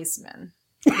hot policemen?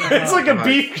 It's like a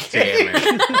beef cake. Damn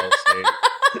it. Kelsey.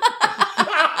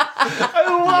 I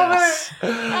love Yes. it.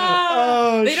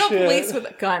 Oh, They don't shit. police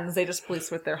with guns, they just police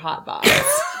with their hot bodies.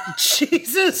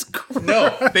 Jesus Christ.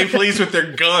 No, they police with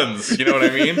their guns. You know what I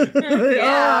mean?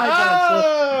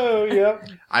 Oh, yep.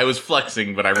 I was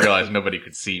flexing, but I realized nobody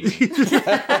could see me.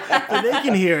 But they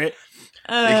can hear it.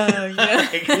 Yeah.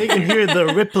 They can hear the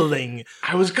rippling.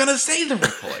 I was gonna say the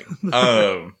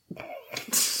rippling.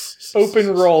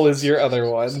 Open roll is your other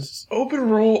one. Open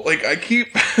roll, like I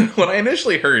keep when I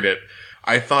initially heard it,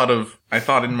 I thought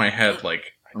in my head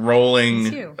like Me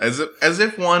rolling too. as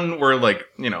if one were like,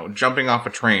 you know, jumping off a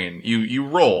train. You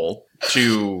roll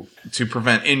to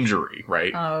prevent injury,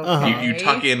 right? Okay. You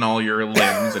tuck in all your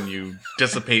limbs and you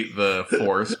dissipate the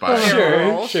force by.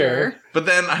 Sure. Sure. But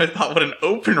then I thought what an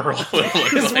open roll would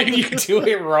look Is when you like. do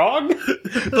it wrong.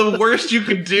 The worst you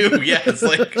could do, yes,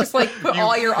 like Just like put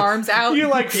all your arms out. You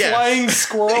like Yes. flying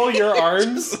squirrel your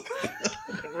arms.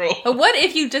 roll. But what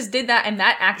if you just did that and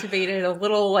that activated a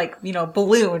little, like, you know,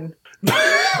 balloon?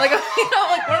 Like, you know,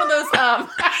 like one of those,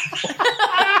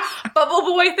 bubble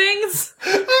boy things?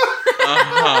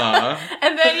 Uh-huh.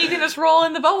 And then you can just roll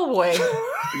in the bubble boy.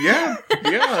 Yeah.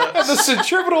 The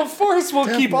centripetal force will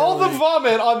keep all the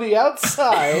vomit on the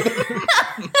outside.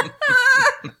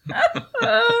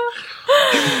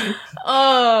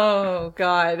 Oh,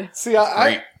 God. See,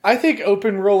 Right. I think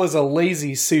open roll is a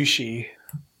lazy sushi.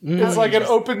 It's like an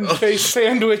open faced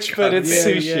sandwich, but it's Yeah,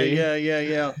 sushi.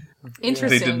 yeah.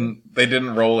 Interesting. They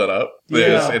didn't roll it up.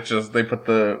 Yeah. They put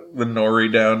the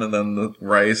nori down and then the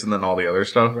rice and then all the other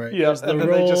stuff. Right. Yeah, There's and the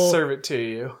then they just roll. serve it to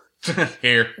you.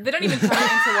 Here. They don't even turn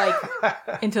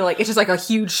it into like, it's just like a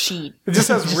huge sheet. It just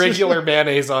has regular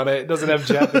mayonnaise on it. It doesn't have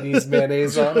Japanese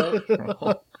mayonnaise on it.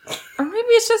 Or maybe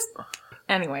it's just,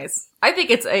 anyways. I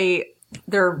think it's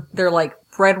they're like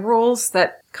bread rolls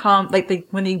that come, like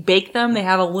when you bake them, they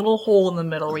have a little hole in the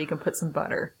middle where you can put some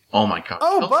butter. Oh my god.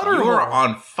 Oh, Kelsey, butter You are roll.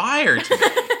 on fire today.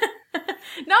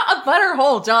 Not a butter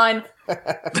hole, John.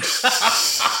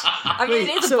 I mean,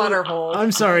 it is So, a butter hole.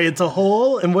 I'm sorry, it's a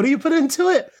hole, and what do you put into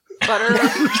it? Butter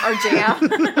or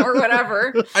jam or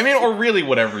whatever. I mean, or really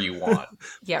whatever you want.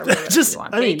 Yeah, really. Whatever Just- you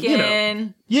want. I mean, you know.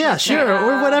 Bacon. Yeah, sure,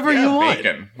 or whatever you want.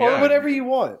 Bacon. Or Yeah. whatever you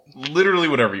want. Literally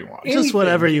whatever you want. Just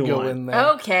whatever you Go want. in there.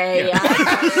 Okay, yeah.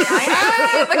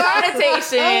 I the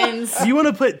connotations. If you want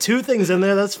to put two things in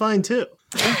there, that's fine too.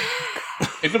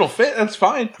 If it'll fit, that's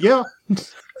fine. Yeah.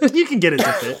 You can get it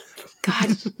to fit.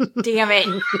 God damn it.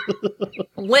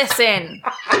 Listen.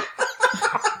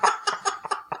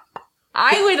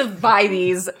 I would buy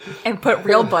these and put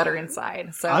real butter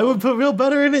inside. So I would put real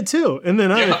butter in it too, and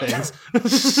then other Yeah.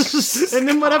 things. And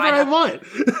then whatever I want.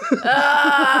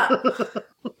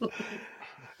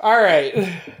 All right.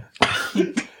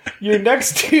 Your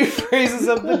next two phrases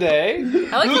of the day.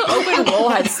 I like how Open Roll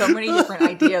had so many different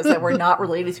ideas that were not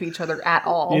related to each other at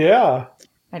all. Yeah.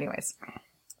 Anyways.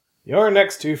 Your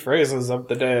next two phrases of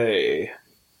the day.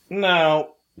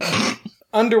 No.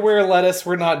 Underwear lettuce,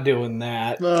 we're not doing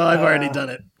that. Oh, I've already done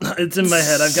it. It's in my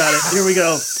head. I've got it. Here we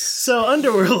go. So,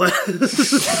 underwear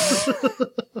lettuce.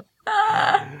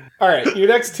 All right, your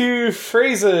next two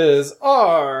phrases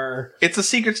are... It's a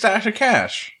secret stash of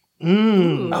cash.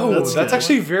 Oh, that's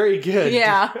actually very good.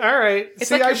 Yeah. All right. It's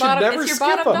See, like I your should bottom- never it's your skip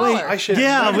bottom them. dollar. Wait, I should.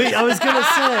 Yeah, I was going to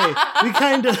say, we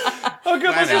kind of... Oh, good.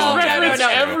 Let's know. just reference No.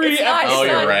 every It's not- episode. Oh,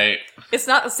 it's you're not- right. It's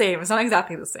not the same. It's not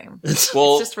exactly the same.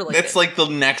 Well, just related. it's like the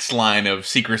next line of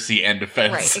secrecy and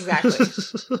defense. Right,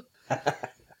 exactly.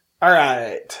 All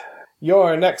right.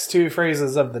 Your next two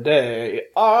phrases of the day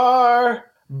are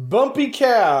bumpy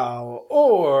cow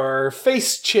or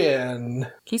face chin.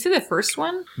 Can you say the first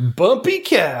one? Bumpy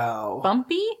cow.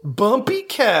 Bumpy? Bumpy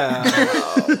cow.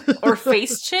 Or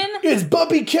face chin? It's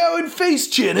bumpy cow and face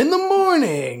chin in the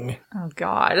morning. Oh,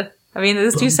 God. I mean,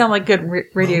 those do sound like good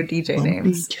radio DJ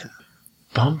names.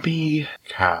 Bumpy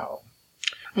cow.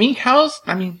 I mean, cows,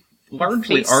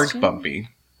 largely Face aren't chin? bumpy.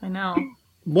 I know.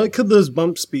 What could those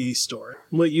bumps be stored?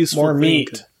 What useful More thing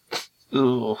meat.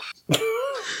 Ooh.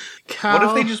 Cow. What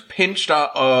if they just pinched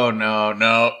off? Oh,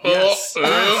 no. Yes.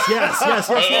 Yes.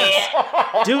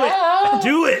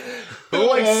 Do it. They're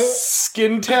like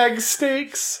skin tag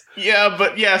steaks. Yeah,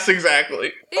 but yes,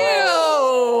 exactly. Ew!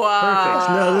 Perfect.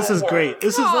 No, this is great.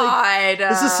 This is like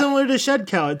God. this is similar to shed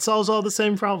cow. It solves all the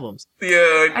same problems. Yeah,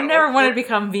 I know. I've never wanted to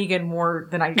become vegan more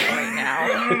than I do right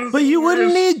now. But you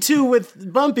wouldn't need to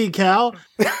with bumpy cow.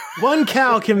 One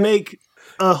cow can make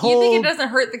a You whole. think it doesn't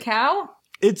hurt the cow?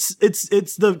 It's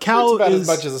the cow It's about is as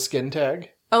much as a skin tag.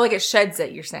 Oh, like it sheds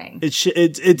it, you're saying. it's just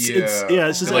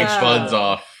It, like like buds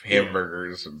off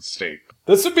hamburgers and steak.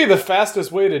 This would be the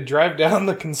fastest way to drive down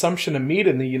the consumption of meat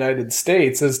in the United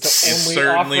States, is to It only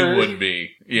certainly offer would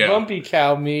be. Yeah. bumpy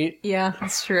cow meat. Yeah,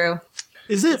 that's true.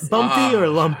 is it bumpy or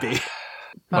lumpy?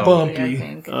 Bumpy. I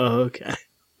think. Oh, okay.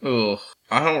 Ugh.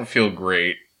 I don't feel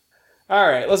great. All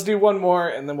right, let's do one more,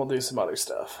 and then we'll do some other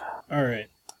stuff. All right.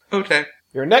 Okay.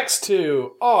 Your next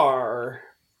two are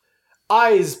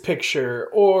eyes picture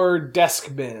or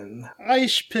desk bin.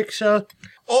 Ice picture.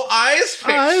 Oh, eyes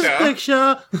picture. Ice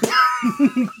picture.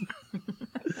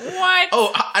 What?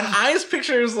 Oh, an eyes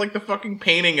picture is like the fucking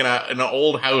painting in an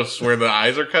old house where the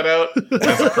eyes are cut out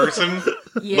as a person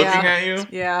Yeah. looking at you.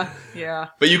 Yeah.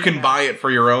 But you can buy it for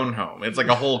your own home. It's like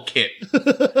a whole kit.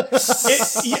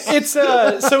 It's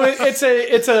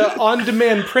a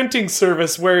on-demand printing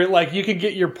service where like you can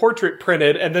get your portrait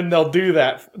printed, and then they'll do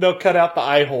that. They'll cut out the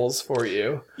eye holes for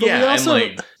you. But Yeah,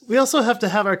 we also have to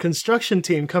have our construction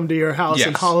team come to your house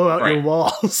and Yes, hollow out your right.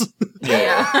 walls.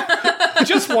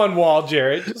 Just one wall,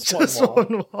 Jared. Just one Just wall.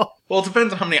 one wall. well, it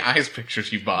depends on how many eyes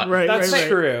pictures you bought. Right, That's right.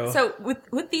 true. So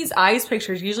with these eyes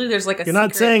pictures, usually there's like a You're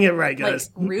not secret, saying it right, like guys.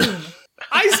 room.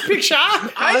 Eyes picture.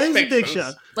 Ice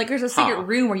picture. Like there's a secret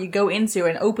room where you go into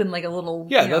and open like a little.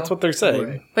 Yeah, you know, that's what they're saying.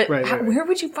 Right. But Right. where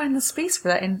would you find the space for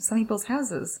that in some people's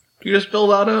houses? You just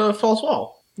build out a false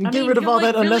wall. Get rid of you'll, all like,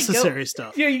 that really unnecessary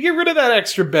stuff. Yeah, you get rid of that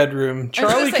extra bedroom. I was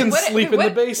Charlie gonna say, can what- sleep in the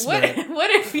what- basement. What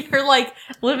if you're like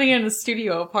living in a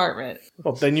studio apartment?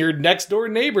 Well, then your next door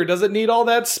neighbor doesn't need all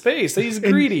that space. He's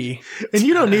greedy. And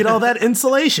you don't need all that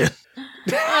insulation.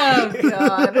 Oh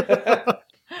God.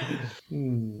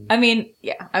 I mean,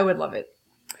 yeah, I would love it.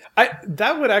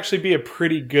 That would actually be a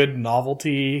pretty good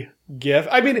novelty gift.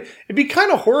 I mean, it'd be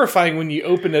kind of horrifying when you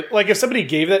open it. Like if somebody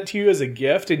gave that to you as a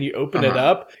gift and you open it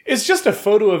up, it's just a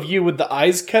photo of you with the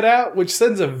eyes cut out, which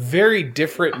sends a very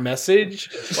different message.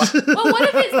 Well, what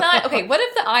if it's not? Okay, what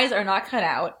if the eyes are not cut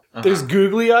out? There's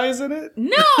googly eyes in it.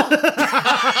 No.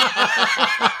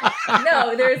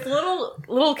 No, there's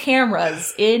little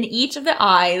cameras in each of the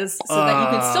eyes so that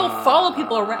you can still follow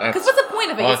people around. Because what's the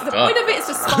point of it? The point of it is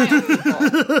to spy on people.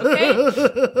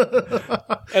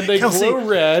 Okay? And they Kelsey. glow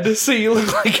red, so you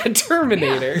look like a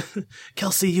Terminator.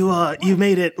 Kelsey, you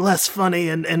made it less funny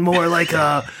and more like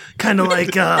kind of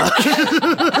like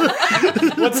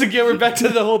Once again, we're back to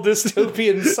the whole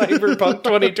dystopian cyberpunk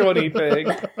 2020 thing.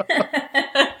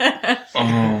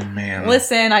 Oh, man.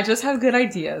 Listen, I just have good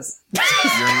ideas.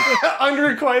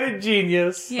 Unrequited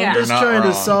genius. Yeah. just not trying to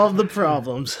wrong. solve the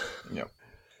problems. Yep.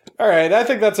 All right, I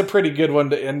think that's a pretty good one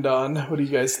to end on. What do you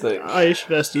guys think? Ice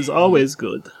Fest is always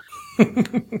good.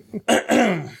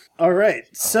 All right,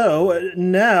 so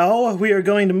now we are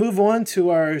going to move on to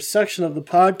our section of the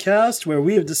podcast where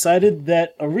we have decided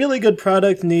that a really good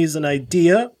product needs an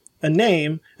idea, a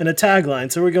name, and a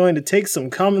tagline. So we're going to take some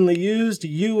commonly used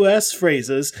U.S.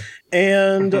 phrases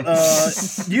and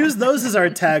use those as our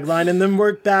tagline, and then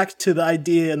work back to the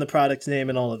idea and the product name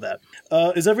and all of that.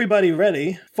 Is everybody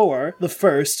ready for the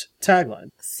first tagline?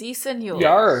 Si, senor.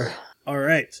 Yar. All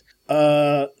right.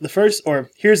 Here's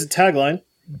a tagline.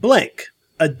 Blank.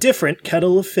 A different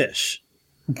kettle of fish.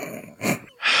 Why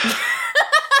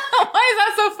is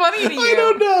that so funny to you? I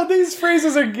don't know. These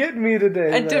phrases are getting me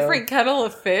today. A different kettle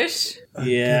of fish?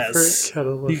 Yes.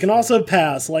 Kettle of You can also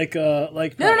pass, like. No.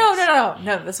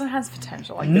 This one has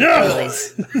potential. No!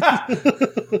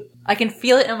 I can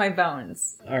feel it in my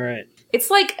bones. All right. It's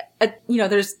like,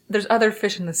 there's other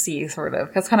fish in the sea, sort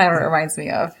of. That's kind of what it reminds me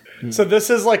of. So this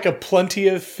is like a Plenty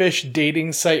of Fish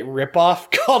dating site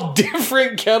ripoff called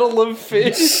Different Kettle of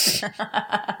Fish.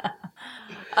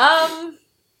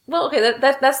 Well, okay,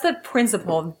 that's the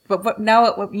principle, but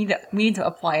now we need to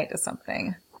apply it to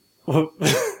something. All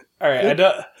right,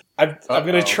 I'm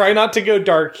going to try not to go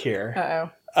dark here.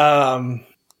 Uh-oh.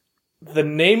 The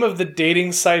name of the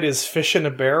dating site is Fish in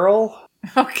a Barrel.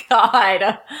 Oh,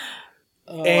 God.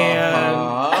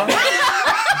 And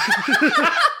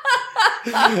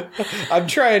I'm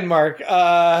trying, Mark.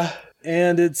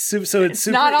 And it's super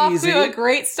not easy. off to a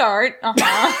great start.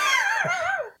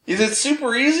 Is it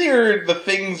super easy, or the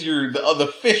things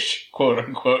the fish, quote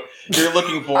unquote, you're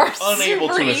looking for, Are unable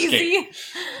to super escape? easy.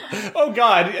 Oh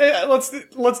God,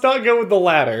 let's not go with the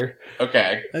latter.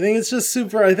 Okay. I think it's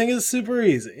super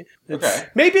easy. Okay.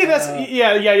 Maybe that's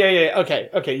yeah.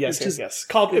 Okay, yes. It's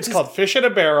called Fish in a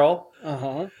Barrel.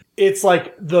 Uh-huh. It's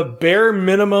like the bare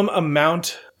minimum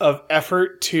amount of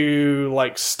effort to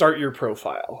like start your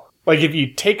profile. Like if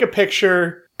you take a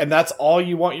picture and that's all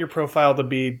you want your profile to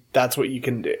be, that's what you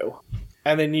can do.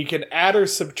 And then you can add or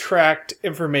subtract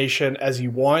information as you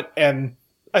want. And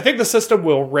I think the system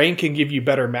will rank and give you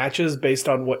better matches based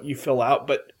on what you fill out,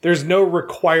 but there's no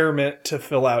requirement to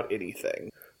fill out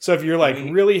anything. So if you're like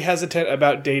really hesitant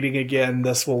about dating again,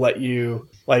 this will let you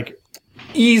like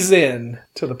ease in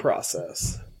to the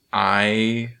process.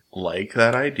 I like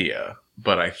that idea,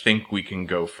 but I think we can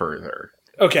go further.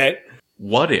 Okay.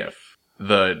 What if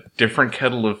the Different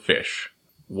Kettle of Fish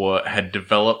had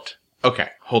developed... Okay,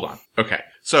 hold on. Okay.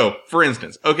 So, for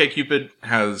instance, OkCupid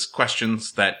has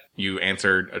questions that you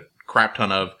answered a crap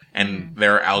ton of, and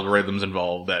there are algorithms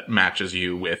involved that matches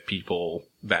you with people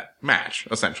that match,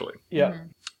 essentially. Yeah.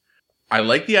 I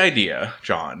like the idea,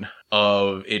 John,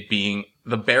 of it being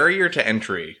the barrier to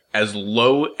entry as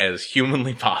low as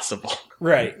humanly possible.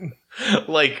 Right.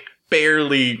 Like,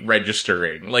 barely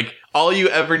registering. Like, all you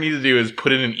ever need to do is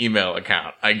put in an email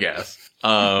account, I guess.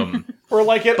 Or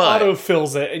like it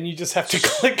autofills it and you just have to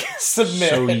click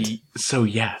submit. So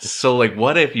yes. So like,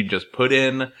 what if you just put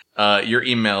in your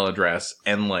email address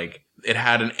and like it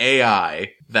had an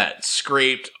AI that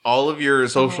scraped all of your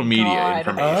social media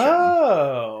information.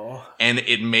 Oh. And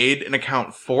it made an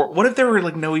account for... What if there were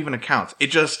like no even accounts? It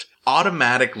just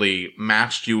automatically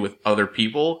matched you with other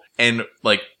people, and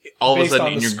like all of a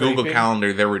sudden in your Google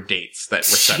Calendar there were dates that were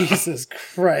set up. Jesus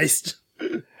Christ.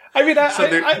 I mean,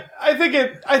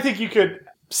 I think you could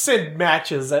send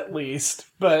matches at least,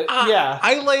 but yeah.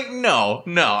 I like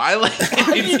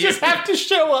you just have to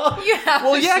show up.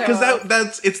 Well, yeah,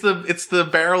 because it's the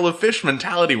barrel of fish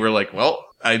mentality. We're like, well,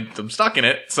 I'm stuck in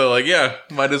it, so like, yeah,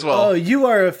 might as well. Oh, you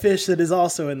are a fish that is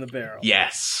also in the barrel.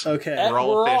 Yes. Okay. We're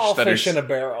all fish in a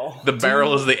barrel. The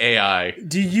barrel is the AI.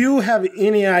 Do you have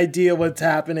any idea what's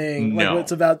happening? No. Like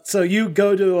what's about? So you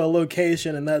go to a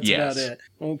location and that's about it.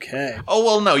 Okay. Oh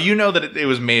well, no, you know that it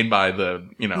was made by the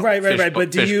right. But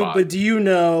do you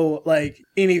know like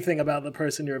anything about the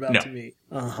person you're about to meet?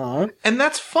 And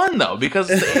that's fun though, because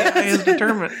the AI is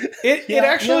determined.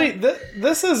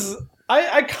 This is.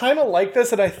 I kind of like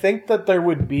this, and I think that there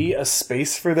would be a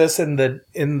space for this in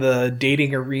the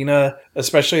dating arena,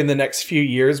 especially in the next few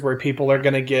years, where people are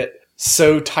going to get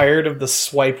so tired of the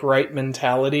swipe right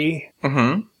mentality.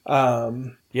 Mm-hmm.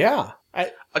 Yeah.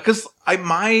 Because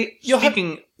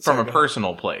speaking from a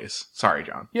personal place. Sorry,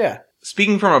 John. Yeah.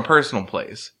 Speaking from a personal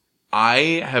place,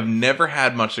 I have never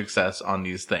had much success on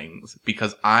these things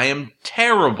because I am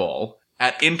terrible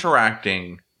at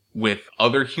interacting with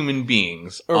other human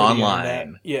beings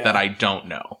online that I don't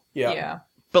know. Yeah.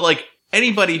 But like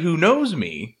anybody who knows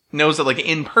me knows that like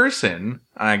in person,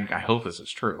 I hope this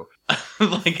is true.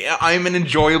 Like I'm an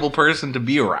enjoyable person to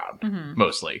be around,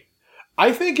 mostly.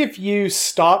 I think if you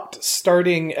stopped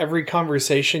starting every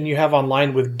conversation you have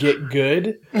online with "get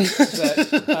good,"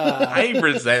 I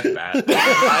resent that.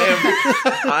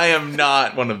 I am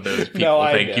not one of those people. No,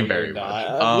 I Thank know you very you're much.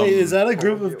 not. Wait, is that a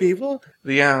group of people?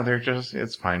 Yeah, they're just.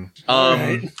 It's fine.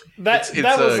 that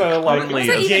was commonly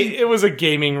it was a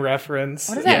gaming reference.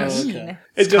 What does that Yes. mean? Okay.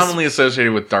 It just commonly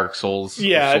associated with Dark Souls.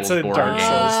 Yeah, it's a Soulsborne Dark games.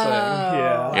 Souls thing. Oh,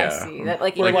 Yeah. I Yeah. see. That,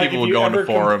 like, Like, like people if would you go into ever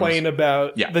forums. complain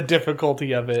about Yeah. the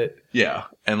difficulty of it. Yeah,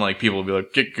 and like people will be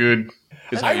like, "Get good."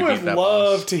 Is how I you would beat that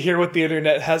love boss. to hear what the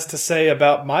internet has to say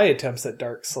about my attempts at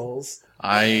Dark Souls.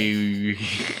 Do you? Do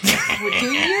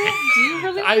you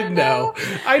really? I know.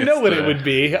 I know It's what it would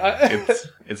be.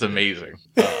 It's amazing.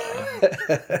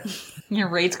 You're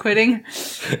rage quitting.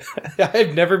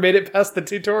 I've never made it past the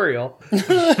tutorial.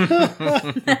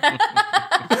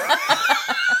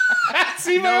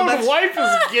 See, my own wife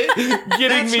is getting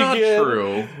That's me not good.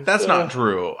 true. That's not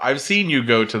true. I've seen you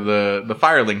go to the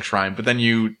Firelink Shrine, but then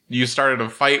you started a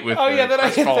fight with Oh, the yeah, then I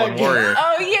hit Crestfallen that warrior.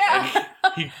 Oh yeah.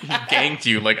 He ganked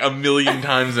you like 1,000,000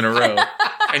 times in a row,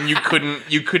 and you couldn't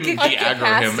get de-aggro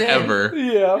past him him. ever.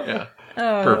 Yeah. Yeah.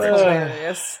 Oh, Perfect. that's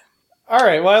hilarious. All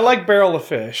right. Well, I like Barrel of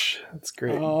Fish. That's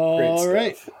great. Great stuff.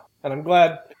 right. And I'm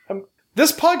glad.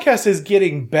 This podcast is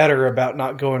getting better about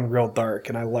not going real dark,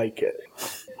 and I like it.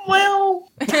 Well.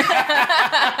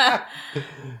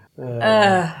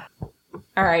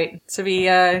 All right. So we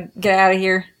get out of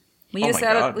here. Lead Oh us my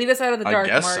out. God. Lead us out of the dark.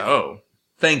 I guess Mark. so.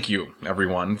 Thank you,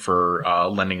 everyone, for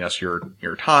lending us your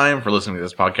time, for listening to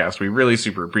this podcast. We really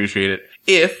super appreciate it.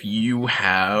 If you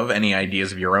have any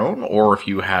ideas of your own, or if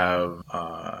you have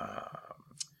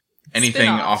anything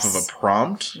Spin-offs. off of a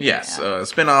prompt, yes,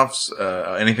 spin-offs,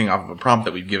 anything off of a prompt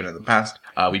that we've given in the past,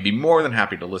 we'd be more than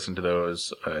happy to listen to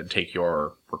those, take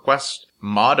your request,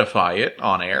 modify it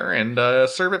on air, and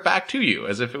serve it back to you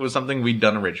as if it was something we'd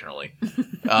done originally.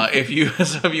 If you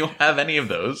have any of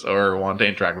those or want to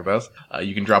interact with us,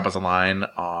 you can drop us a line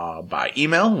by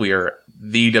email. We are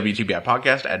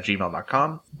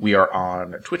thewtbipodcast@gmail.com. We are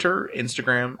on Twitter,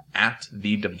 Instagram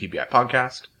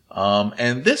 @thewtbipodcast.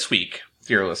 And this week,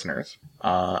 dear listeners,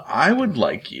 I would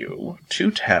like you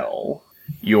to tell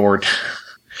your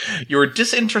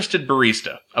disinterested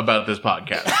barista about this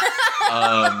podcast.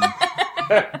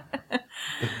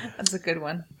 That's a good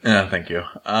one. Yeah, thank you.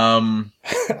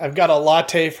 I've got a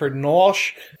latte for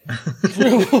Nosh.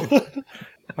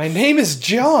 My name is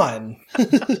John.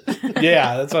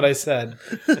 Yeah, that's what I said.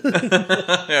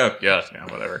 yeah,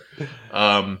 whatever.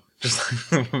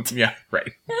 Yeah,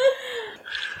 right.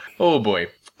 Oh boy.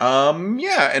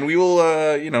 Yeah, and we will,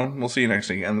 we'll see you next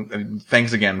week. And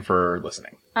thanks again for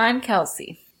listening. I'm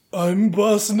Kelsey. I'm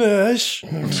Boss Nash.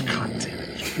 God damn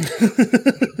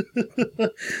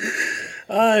it.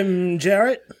 I'm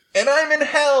Jarrett. And I'm in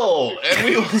hell, and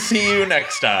we will see you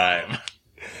next time.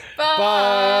 Bye.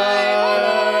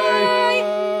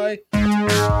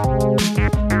 Bye.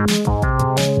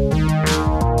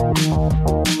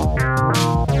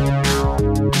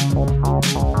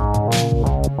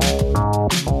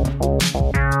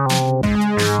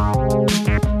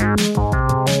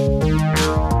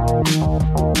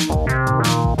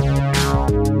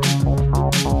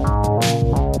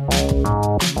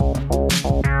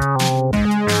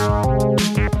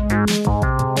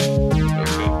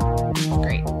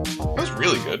 Great. That was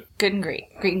really good. Good and great.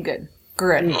 Great and good.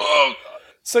 Good. Oh,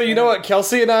 So you know what,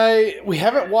 Kelsey and we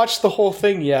haven't watched the whole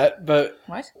thing yet, but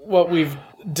What? we've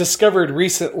discovered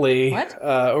recently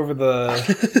over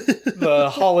the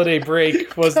holiday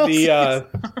break was was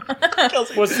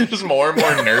just more and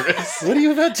more nervous. What are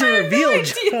you about to reveal,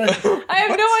 John? I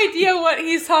have no idea what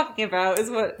he's talking about. Is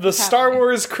what the is Star happening.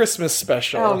 Wars Christmas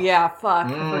special. Oh yeah, fuck! I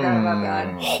forgot about that.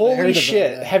 heard Holy about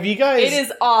shit! that. Have you guys? It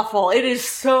is awful. It is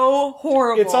so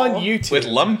horrible. It's on YouTube With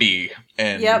Lumpy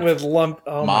and Yep. with Lump.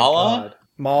 Oh Mala? my god,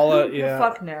 Mala. Who Yeah. the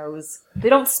fuck knows? They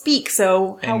don't speak,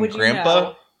 so how and would you Grandpa.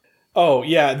 know? Oh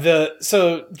yeah.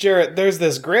 So Jarrett, there's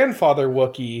this grandfather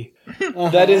Wookiee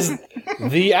that is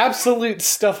the absolute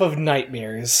stuff of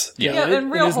nightmares. Yeah. Yeah,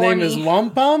 and real his name is horny.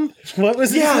 Lompom? What was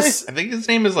his Yes. I think his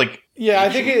name is like Yeah, I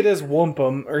think it is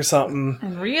Wumpum or something.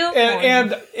 And real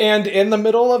And in the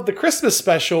middle of the Christmas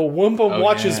special, Wumpum Oh,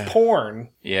 watches yeah. porn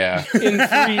yeah, in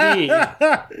 3D.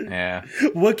 yeah. name?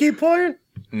 Wookiee porn?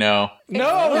 No,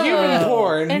 No, human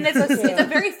porn. And it's a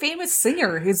very famous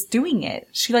singer who's doing it.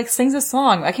 She like sings a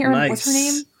song. I can't remember what's her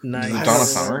name. Nice. Donna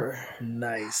Summer.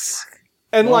 Nice.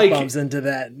 And like, Lompom's into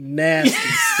that nasty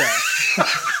stuff.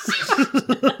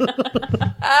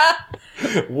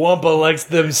 Wumpa likes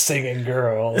them singing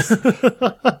girls.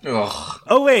 Ugh.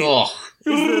 Oh, wait. Ugh.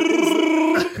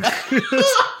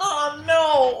 Oh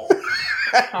no!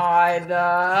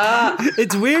 God.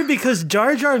 It's weird because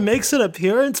Jar Jar makes an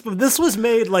appearance, but this was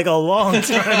made like a long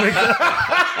time ago.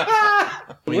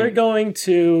 We're going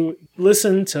to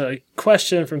listen to a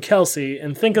question from Kelsey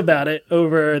and think about it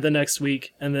over the next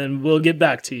week, and then we'll get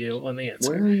back to you on the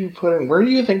answer. Where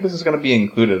do you think this is going to be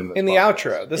included in the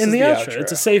outro? This is the outro.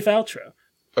 It's a safe outro.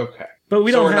 Okay. But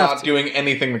we don't we're have not doing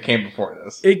anything that came before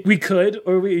this. We could,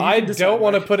 or we. I don't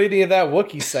want to put any of that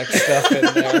Wookiee sex stuff in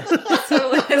there.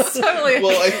 It's totally.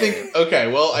 Well,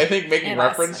 I think making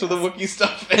reference to the Wookiee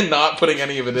stuff and not putting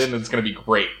any of it in is going to be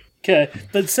great. Okay,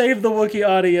 but save the Wookiee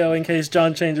audio in case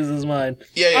John changes his mind.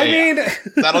 Yeah. I mean,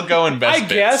 that'll go in best. I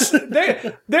guess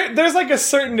there's like a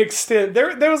certain extent.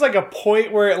 There was like a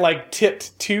point where it like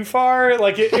tipped too far.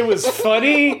 Like it was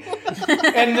funny,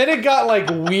 and then it got like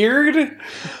weird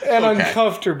and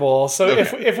uncomfortable. So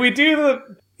if we do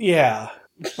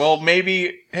well,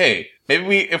 maybe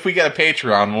if we get a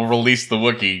Patreon, we'll release the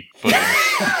Wookiee footage.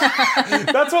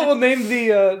 That's what we'll name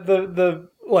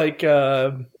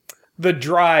the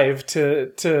drive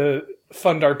to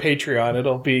fund our Patreon.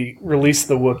 It'll be Release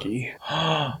the Wookiee.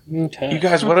 Okay. You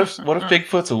guys, what if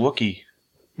Bigfoot's a Wookiee?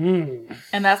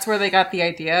 And that's where they got the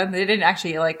idea. They didn't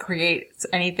actually like create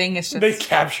anything. It's just they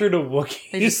captured a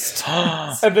Wookiee. They just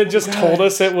and then just told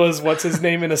us it was what's his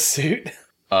name in a suit.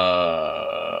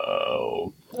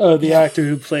 The actor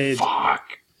who played. Fuck.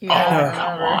 Yeah,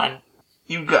 come on.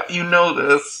 You know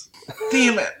this.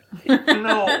 Damn it.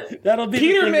 No. That'll be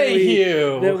Peter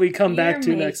Mayhew that we come back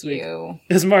to next week.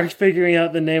 Is Mark figuring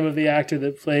out the name of the actor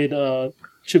that played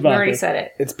Chewbacca? I already said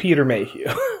it. It's Peter Mayhew.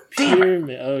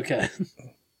 Okay.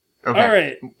 All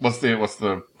right. What's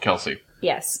the Kelsey?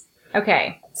 Yes.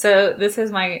 Okay. So this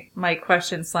is my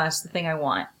question / the thing I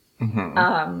want.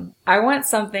 Mm-hmm. I want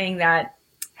something that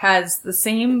has the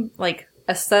same like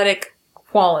aesthetic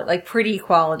quality, like pretty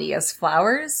quality as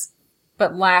flowers,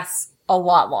 but lasts a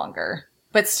lot longer,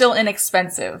 but still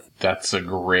inexpensive. That's a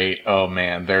great. Oh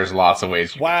man, there's lots of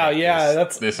ways. Wow. Yeah,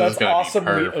 this that's is gonna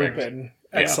awesomely be perfect. open.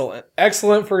 Excellent.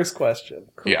 Excellent first question.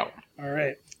 Cool. Yeah. All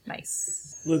right.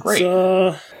 Nice.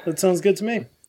 That sounds good to me.